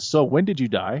question is, so when did you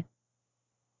die?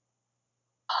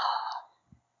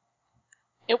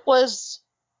 It was...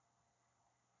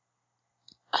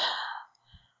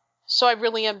 So I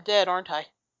really am dead, aren't I?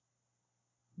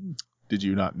 Did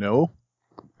you not know?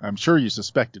 I'm sure you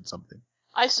suspected something.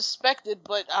 I suspected,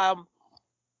 but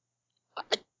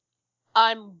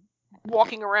I'm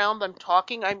walking around, I'm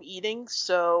talking, I'm eating,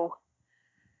 so...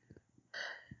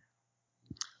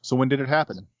 So when did it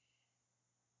happen?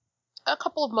 A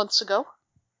couple of months ago.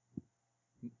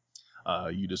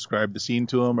 You describe the scene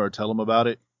to him or tell him about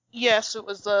it? Yes, it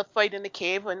was a fight in the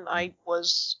cave, and I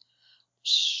was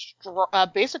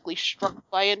basically struck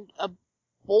by a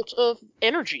bolt of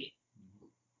energy.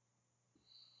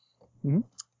 Mm-hmm.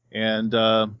 And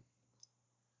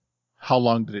how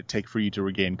long did it take for you to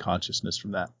regain consciousness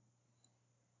from that?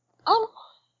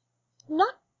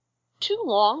 Not too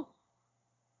long.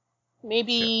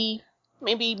 Maybe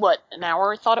what, an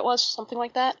hour I thought it was, something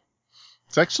like that.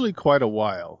 It's actually quite a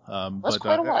while. That's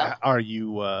quite a while. Are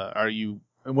you,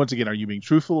 and once again, are you being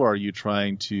truthful or are you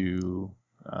trying to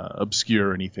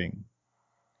obscure anything?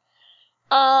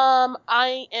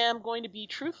 I am going to be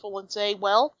truthful and say,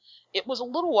 well, it was a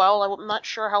little while. I'm not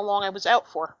sure how long I was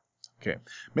out for. Okay.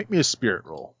 Make me a spirit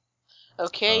roll.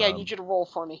 Okay, I need you to roll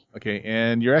for me. Okay,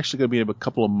 and you're actually going to be a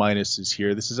couple of minuses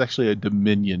here. This is actually a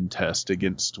dominion test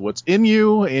against what's in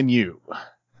you and you.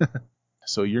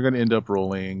 So you're going to end up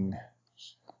rolling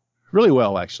really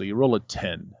well, actually. You roll a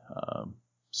 10.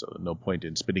 So no point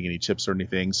in spending any chips or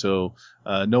anything. So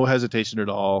no hesitation at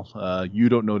all. You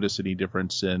don't notice any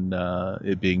difference in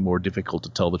it being more difficult to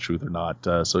tell the truth or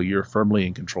not. So you're firmly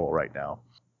in control right now.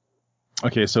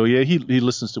 Okay, so yeah, he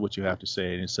listens to what you have to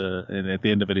say, and at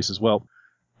the end of it, he says, "Well,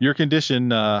 Your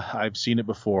condition, I've seen it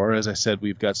before. As I said,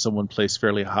 we've got someone placed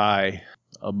fairly high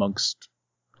amongst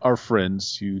our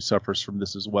friends who suffers from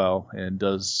this as well and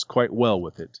does quite well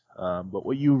with it. But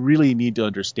what you really need to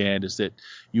understand is that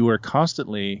you are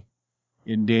constantly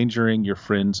endangering your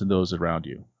friends and those around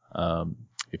you.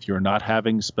 If you're not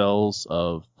having spells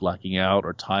of blacking out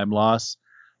or time loss,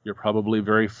 you're probably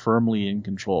very firmly in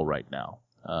control right now.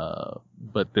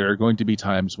 But there are going to be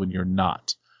times when you're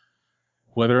not.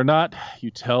 Whether or not you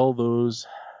tell those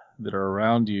that are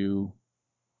around you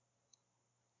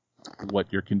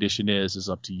what your condition is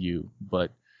up to you.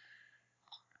 But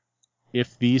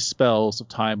if these spells of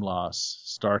time loss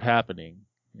start happening,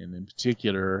 and in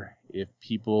particular, if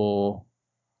people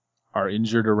are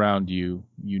injured around you,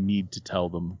 you need to tell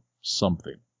them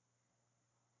something.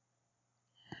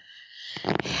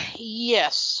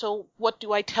 Yes, so what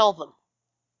do I tell them?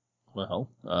 Well,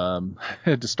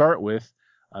 to start with,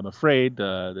 I'm afraid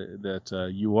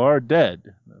that you are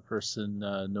dead. The person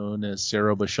known as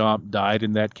Sarah Beauchamp died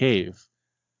in that cave.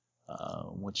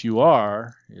 What you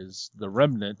are is the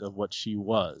remnant of what she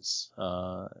was.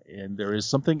 And there is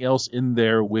something else in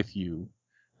there with you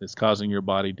that's causing your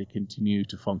body to continue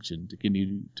to function, to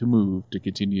continue to move, to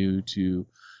continue to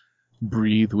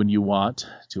breathe when you want,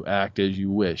 to act as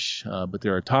you wish. But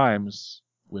there are times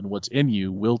when what's in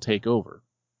you will take over.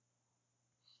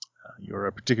 You're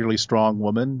a particularly strong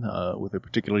woman with a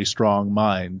particularly strong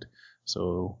mind.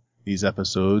 So these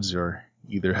episodes are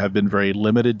either have been very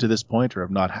limited to this point or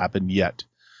have not happened yet.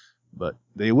 But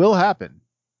they will happen.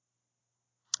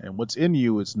 And what's in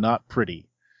you is not pretty.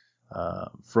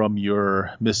 From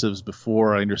your missives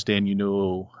before, I understand you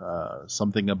know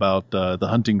something about the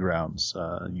hunting grounds.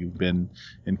 You've been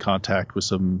in contact with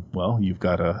some, well, you've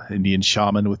got an Indian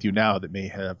shaman with you now that may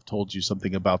have told you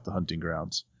something about the hunting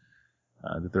grounds.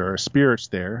 That there are spirits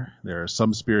there. There are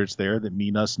some spirits there that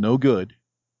mean us no good.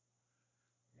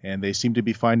 And they seem to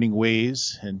be finding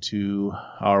ways into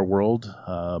our world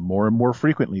more and more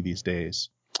frequently these days.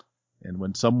 And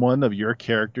when someone of your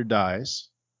character dies,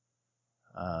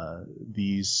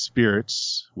 these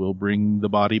spirits will bring the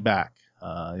body back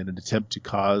in an attempt to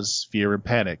cause fear and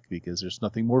panic, because there's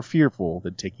nothing more fearful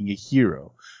than taking a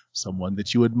hero, someone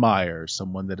that you admire,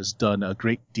 someone that has done a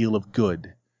great deal of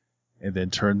good, and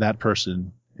then turn that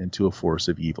person into a force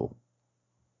of evil.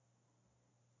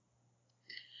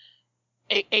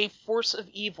 A force of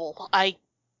evil. I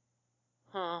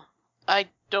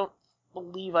don't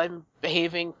believe I'm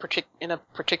behaving in a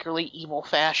particularly evil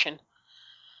fashion.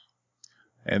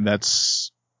 And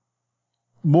that's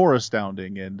more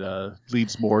astounding and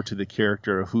leads more to the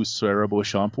character of who Sarah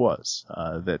Beauchamp was,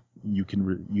 that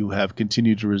you have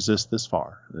continued to resist this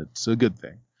far. It's a good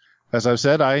thing. As I've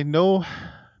said, I know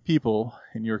people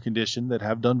in your condition that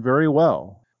have done very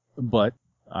well, but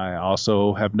I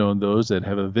also have known those that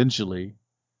have eventually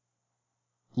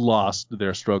lost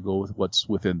their struggle with what's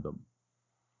within them.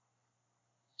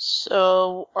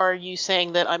 So, are you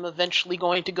saying that I'm eventually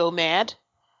going to go mad?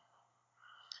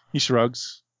 He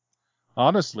shrugs.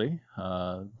 Honestly,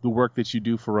 the work that you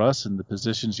do for us and the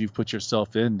positions you've put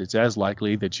yourself in, it's as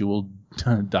likely that you will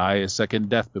die a second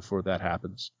death before that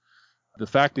happens. The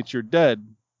fact that you're dead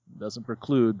doesn't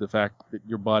preclude the fact that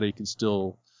your body can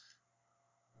still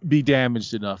be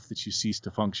damaged enough that you cease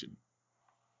to function.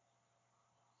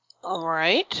 All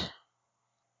right.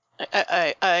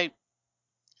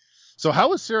 So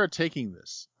how is Sarah taking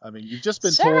this? I mean, you've just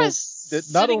been Sarah's told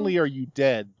that not sitting- only are you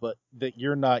dead, but that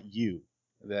you're not you.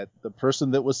 That the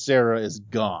person that was Sarah is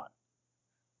gone.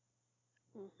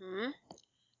 Mm-hmm.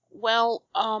 Well,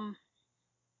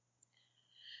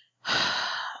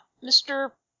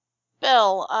 Mr.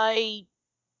 Bell, I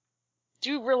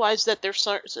do realize that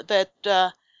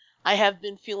I have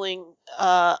been feeling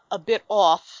a bit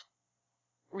off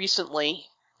recently.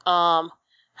 And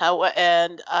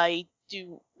I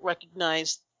do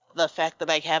recognize the fact that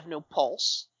I have no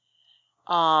pulse.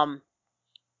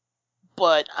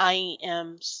 But I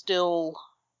am still.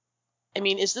 I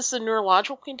mean, is this a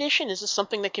neurological condition? Is this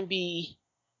something that can be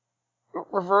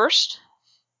reversed?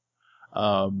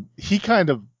 He kind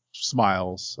of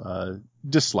smiles,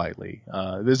 just slightly.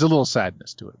 There's a little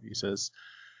sadness to it. He says,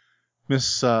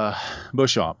 Miss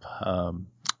Beauchamp,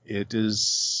 it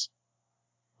is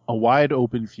a wide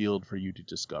open field for you to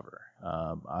discover.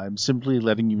 I'm simply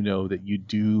letting you know that you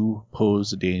do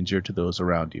pose a danger to those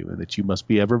around you and that you must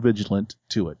be ever vigilant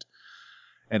to it.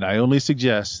 And I only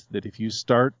suggest that if you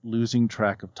start losing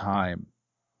track of time,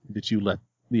 that you let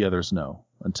the others know.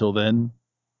 Until then,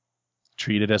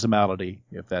 treat it as a malady,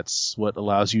 if that's what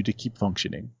allows you to keep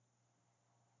functioning.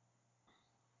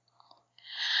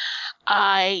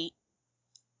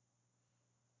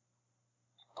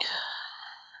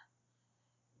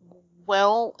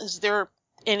 well. Is there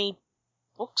any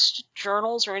books,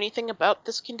 journals, or anything about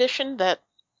this condition that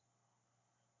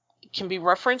can be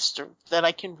referenced or that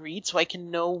I can read so I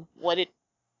can know what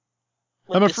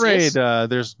I'm this afraid is?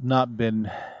 there's not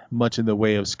been much in the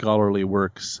way of scholarly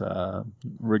works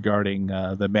regarding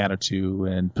the Manitou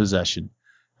and possession.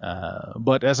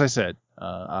 But as I said,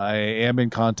 I am in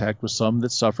contact with some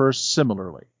that suffer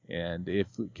similarly, and if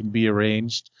it can be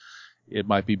arranged, it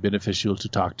might be beneficial to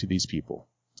talk to these people.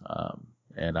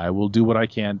 And I will do what I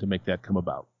can to make that come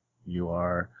about. You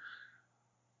are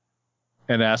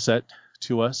an asset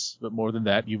to us, but more than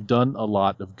that, you've done a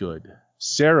lot of good.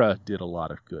 Sarah did a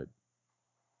lot of good.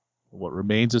 What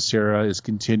remains of Sarah is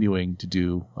continuing to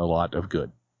do a lot of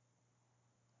good.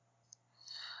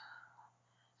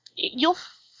 You'll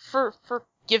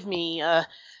forgive me,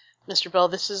 Mr. Bell.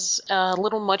 This is a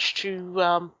little much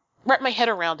to wrap my head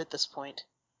around at this point.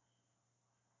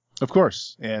 Of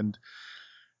course. And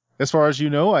as far as you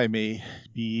know, I may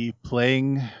be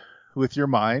playing with your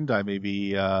mind. I may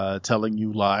be telling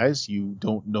you lies. You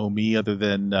don't know me other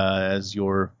than as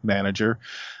your manager.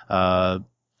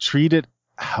 Treat it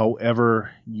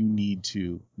however you need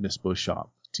to, Miss Beauchamp,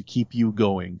 to keep you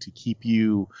going, to keep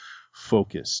you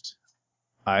focused.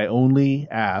 I only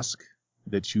ask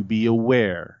that you be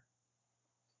aware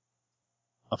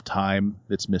of time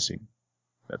that's missing.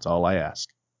 That's all I ask.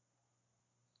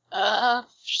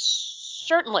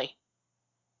 Certainly.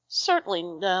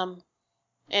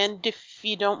 And if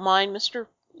you don't mind, Mr.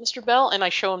 Bell, and I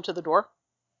show him to the door.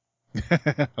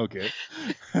 Okay.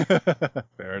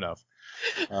 Fair enough.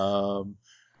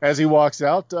 As he walks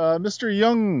out, Mr.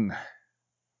 Young,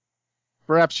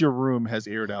 perhaps your room has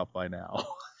aired out by now.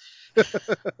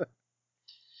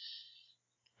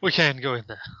 We can go in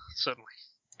there, certainly.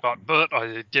 But Bert,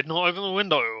 I did not open the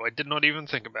window. I did not even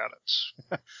think about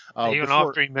it. Even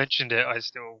after he mentioned it, I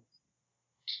still...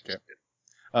 Okay.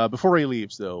 Before he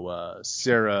leaves, though,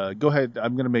 Sarah, go ahead.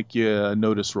 I'm going to make you a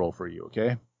notice roll for you,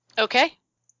 okay? Okay.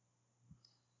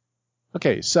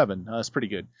 Okay, 7. That's pretty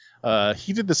good.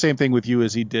 He did the same thing with you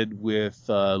as he did with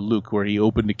Luke, where he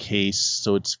opened a case,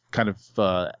 so it's kind of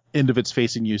end of it's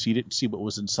facing you, so you didn't see what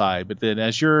was inside. But then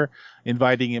as you're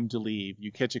inviting him to leave, you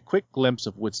catch a quick glimpse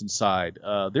of what's inside.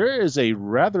 There is a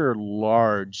rather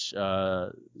large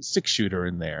 6-shooter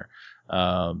in there.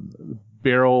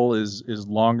 Barrel is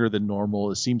longer than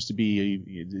normal. It seems to be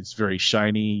it's very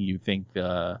shiny. You think,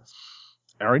 are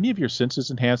any of your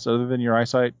senses enhanced other than your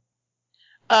eyesight?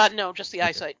 No, just the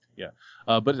eyesight. Yeah.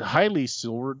 But highly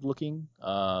silvered looking.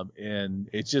 And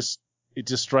it just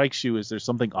strikes you as there's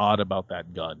something odd about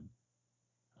that gun.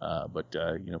 But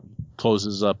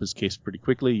closes up his case pretty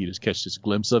quickly. You just catch this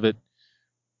glimpse of it.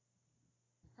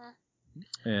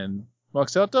 And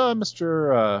walks out,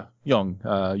 Mr. Young,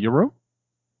 your room?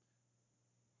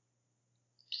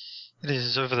 It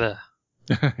is over there.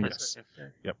 Yes.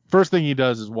 Yep. First thing he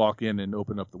does is walk in and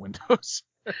open up the windows.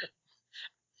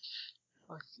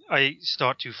 I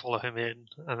start to follow him in,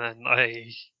 and then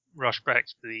I rush back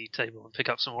to the table and pick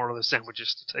up some more of those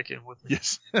sandwiches to take in with me.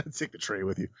 Yes. Take the tray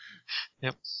with you.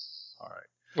 Yep. All right.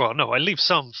 Well, no, I leave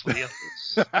some for the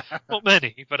others. Not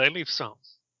many, but I leave some.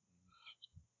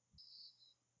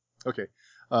 Okay.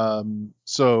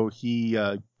 So he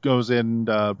goes in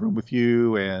room with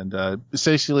you, and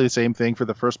essentially the same thing for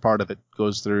the first part of it.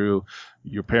 Goes through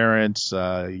your parents,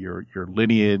 your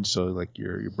lineage, so like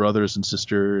your brothers and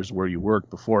sisters, where you worked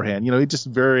beforehand. Just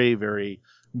very, very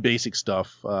basic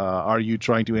stuff. Are you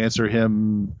trying to answer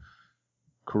him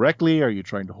correctly? Are you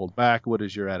trying to hold back? What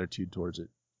is your attitude towards it?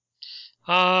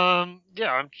 Yeah,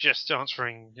 I'm just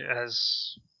answering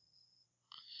as...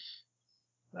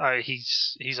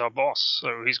 he's our boss,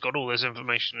 so he's got all this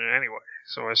information anyway.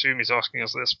 So I assume he's asking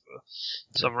us this for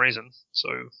some reason. So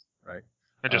right,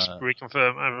 I just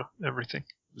reconfirm everything.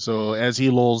 So as he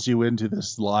lulls you into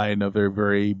this line of a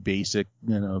very basic,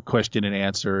 question and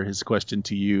answer, his question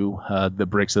to you that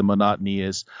breaks the monotony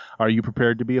is: are you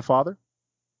prepared to be a father?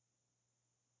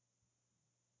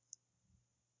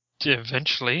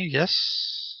 Eventually,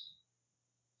 yes.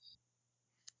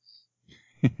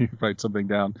 You write something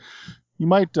down. You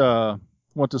might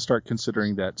want to start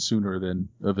considering that sooner than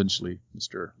eventually,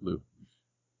 Mr. Liu.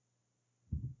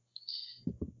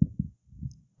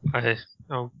 Okay.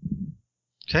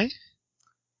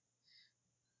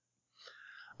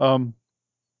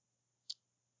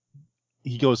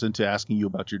 He goes into asking you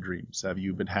about your dreams. Have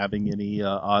you been having any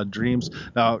odd dreams?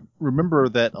 Now, remember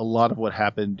that a lot of what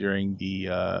happened during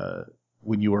the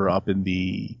when you were up in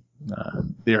the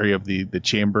area of the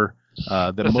chamber,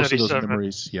 that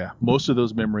most of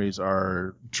those memories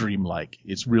are dreamlike.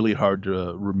 It's really hard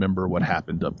to remember what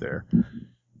happened up there.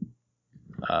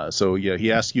 So yeah,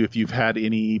 he asks you if you've had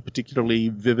any particularly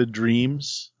vivid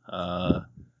dreams,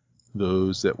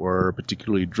 those that were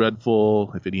particularly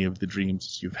dreadful, if any of the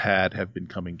dreams you've had have been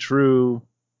coming true.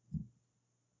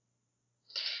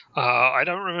 I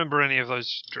don't remember any of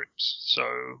those dreams, so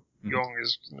Yong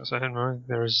is going to say, no,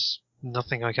 there is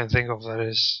nothing I can think of that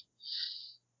is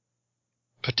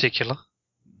particular.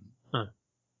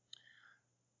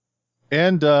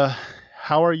 And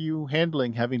how are you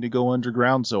handling having to go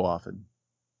underground so often?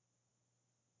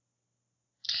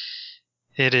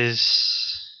 It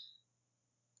is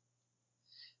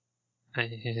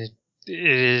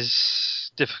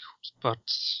difficult, but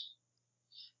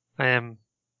I am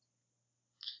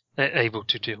able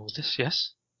to deal with this,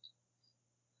 yes?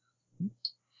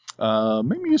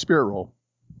 Make me a spirit roll.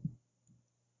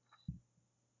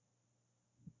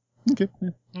 Okay.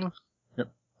 Yeah. Yep.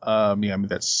 Yeah, I mean,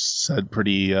 that's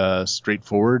pretty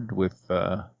straightforward with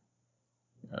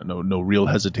no real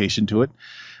hesitation to it.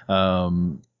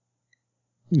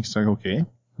 It's like, okay.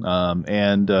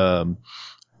 And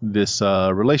this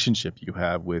relationship you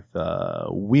have with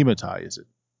Wimatai, is it?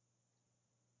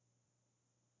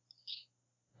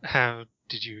 How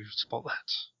did you spot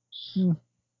that?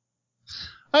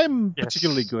 I'm Yes.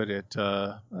 particularly good at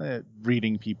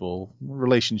reading people,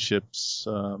 relationships,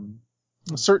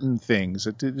 certain things.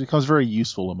 It becomes very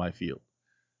useful in my field.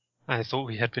 I thought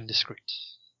we had been discreet.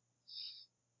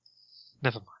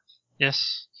 Never mind.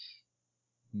 Yes?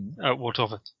 What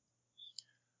of it?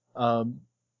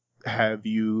 Have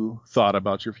you thought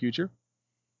about your future?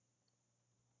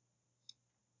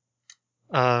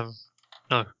 No.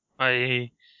 I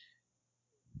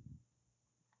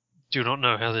do not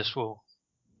know how this will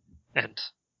end.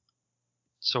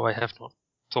 So I have not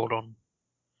thought on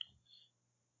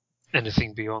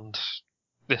anything beyond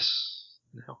this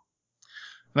now.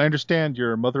 And I understand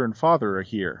your mother and father are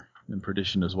here in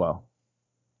Perdition as well.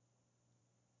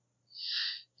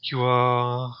 You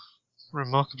are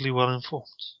remarkably well informed.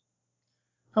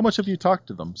 How much have you talked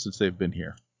to them since they've been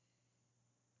here?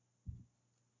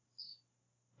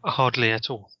 Hardly at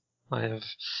all. I have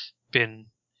been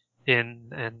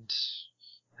in and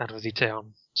out of the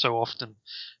town so often,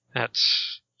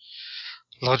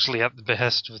 largely at the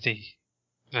behest of the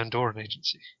Van Doren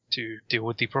Agency, to deal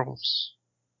with the problems.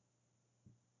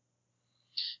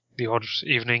 The odd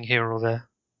evening here or there.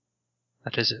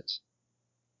 That is it.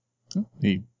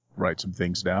 He writes some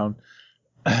things down,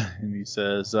 and he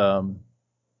says, I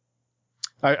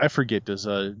forget,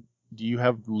 do you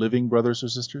have living brothers or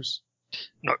sisters?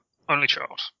 No, only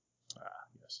child.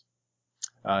 Yes.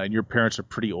 And your parents are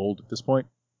pretty old at this point?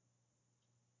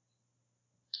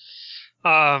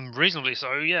 Reasonably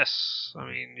so, yes. I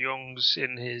mean, Yong's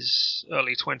in his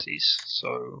early 20s,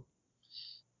 so...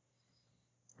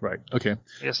 Right, okay.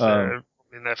 Yes, they're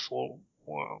in their 40s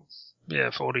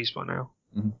by now.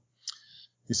 Mm-hmm.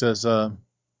 He says,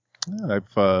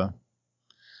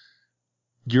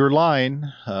 your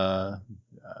line, the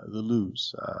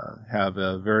Lus, have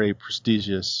a very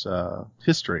prestigious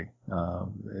history.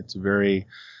 It's very...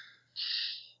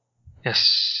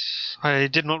 Yes, I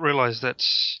did not realize that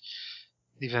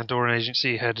the Van Doren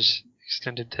Agency had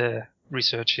extended their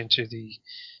research into the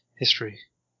history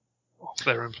of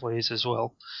their employees as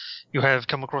well. You have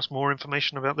come across more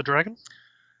information about the dragon?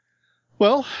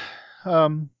 Well,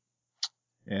 and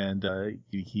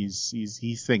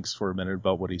he thinks for a minute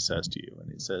about what he says to you,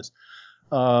 and he says,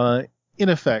 in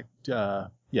effect,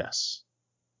 yes.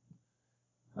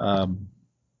 Do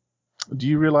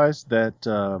you realize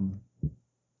that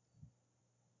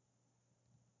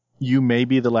you may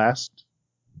be the last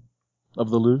of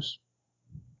the Lus?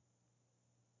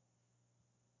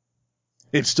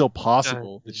 It's still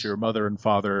possible that your mother and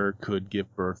father could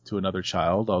give birth to another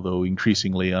child, although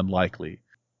increasingly unlikely.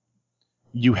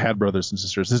 You had brothers and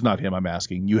sisters. This is not him I'm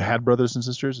asking. You had brothers and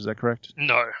sisters, is that correct?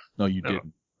 No. No, you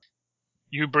didn't.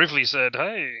 You briefly said,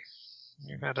 hey,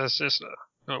 you had a sister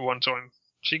at one time.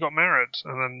 She got married,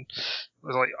 and then I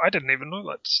was like, I didn't even know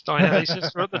that. I had a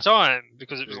sister at the time,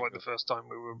 because it was like the first time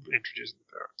we were introducing the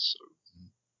parents. So.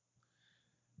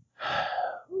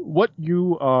 What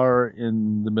you are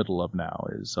in the middle of now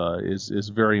is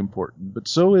very important, but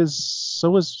so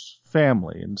is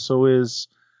family, and so is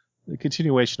the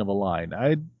continuation of a line.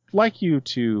 I'd like you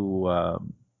to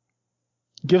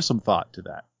give some thought to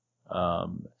that,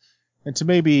 and to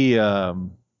maybe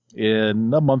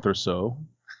in a month or so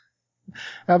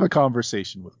have a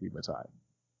conversation with Wimatai.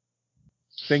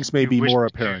 Things may be more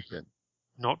apparent then.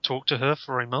 Not talk to her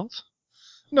for a month?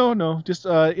 No, just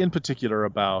in particular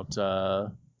about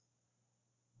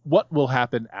what will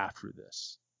happen after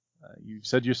this. You've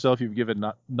said yourself you've given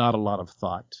not a lot of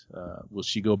thought. Will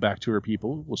she go back to her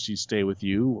people? Will she stay with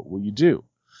you? What will you do?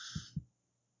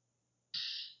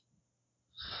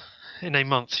 In a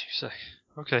month, you say.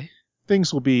 Okay.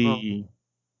 Things will be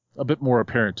a bit more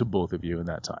apparent to both of you in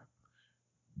that time.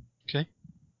 Okay.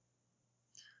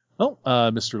 Well,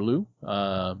 Mr. Liu,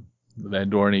 the Van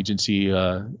Doren Agency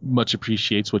much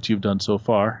appreciates what you've done so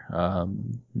far.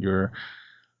 Your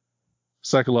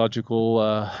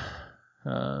psychological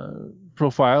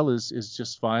profile is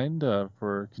just fine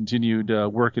for continued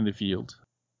work in the field.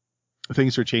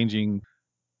 Things are changing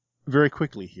very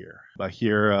quickly here.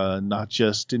 Not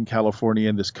just in California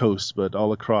and this coast, but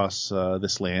all across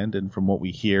this land, and from what we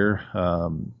hear,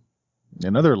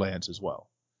 in other lands as well.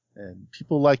 And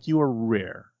people like you are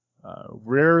rare,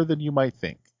 rarer than you might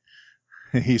think.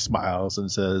 He smiles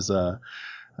and says,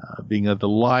 being of the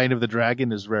line of the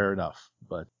dragon is rare enough,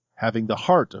 but having the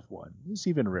heart of one is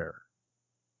even rarer.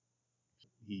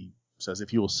 He says,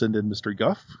 if you will send in Mr.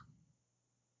 Guff.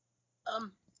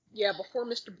 Yeah, before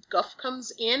Mr. Guff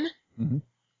comes in, Mm-hmm.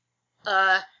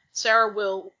 Sarah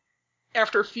will,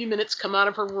 after a few minutes, come out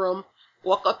of her room,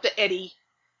 walk up to Eddie,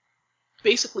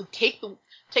 basically take the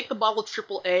bottle of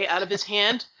AAA out of his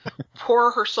hand,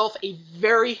 pour herself a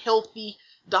very healthy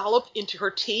dollop into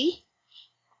her tea,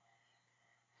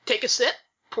 take a sip,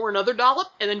 pour another dollop,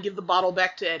 and then give the bottle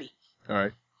back to Eddie. All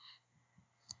right.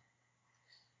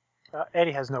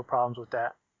 Eddie has no problems with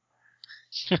that.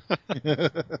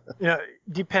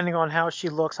 Depending on how she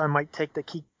looks, I might take the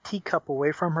teacup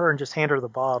away from her and just hand her the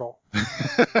bottle.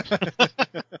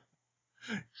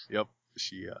 Yep,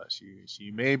 she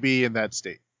may be in that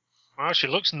state. Well, she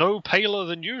looks no paler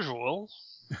than usual.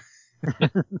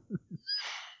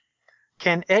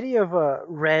 Can Eddie have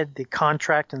read the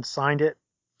contract and signed it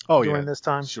during this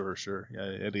time? Sure.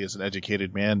 Yeah, Eddie is an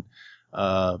educated man.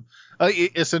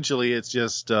 Essentially, it's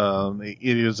just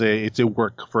it's a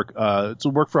work for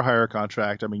hire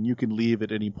contract. I mean, you can leave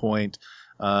at any point.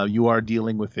 You are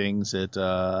dealing with things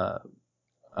that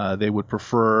they would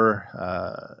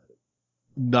prefer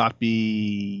not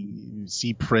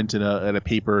see print in a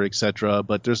paper, etc.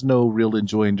 But there's no real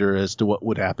enjoinder as to what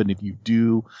would happen if you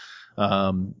do.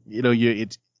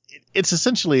 It's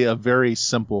essentially a very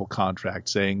simple contract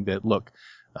saying that, look,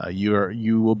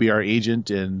 you will be our agent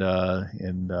in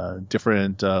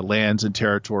different lands and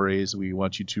territories. We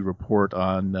want you to report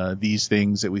on these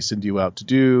things that we send you out to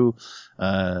do.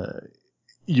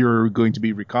 You're going to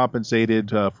be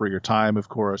recompensated for your time, of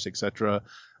course, etc.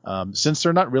 Since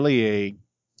they're not really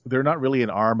an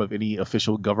arm of any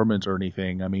official government or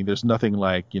anything. I mean, there's nothing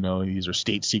like, these are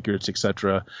state secrets,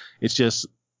 etc. It's just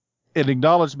an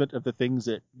acknowledgement of the things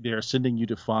that they're sending you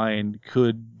to find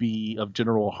could be of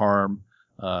general harm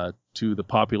to the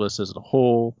populace as a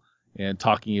whole, and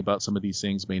talking about some of these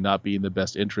things may not be in the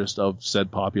best interest of said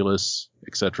populace,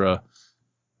 etc.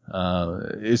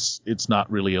 It's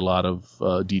not really a lot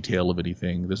of detail of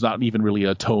anything. There's not even really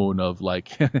a tone of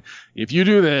like, if you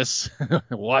do this,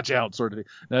 watch out, sort of thing.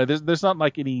 No, there's not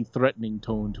like any threatening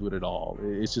tone to it at all.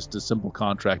 It's just a simple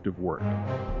contract of work.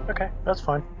 Okay, that's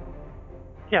fine.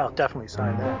 Yeah, I'll definitely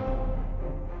sign that.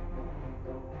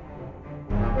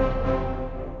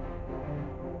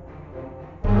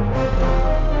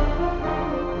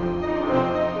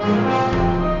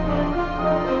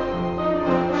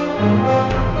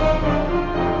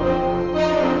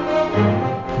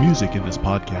 Music in this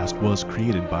podcast was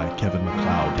created by Kevin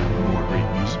MacLeod. More great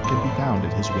music can be found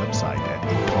at his website at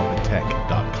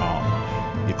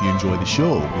incompetech.com. If you enjoy the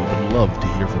show, we would love to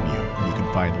hear from you. You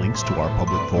can find links to our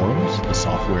public forums, the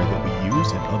software that we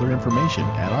use, and other information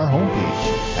at our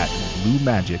homepage at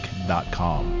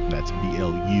bluemagic.com. That's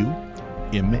BLUMAGIK.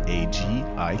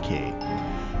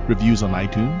 Reviews on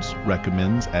iTunes,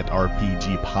 recommends at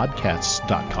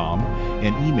rpgpodcasts.com,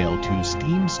 and email to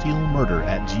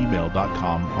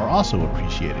steamsteelmurder@gmail.com are also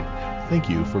appreciated. Thank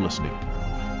you for listening.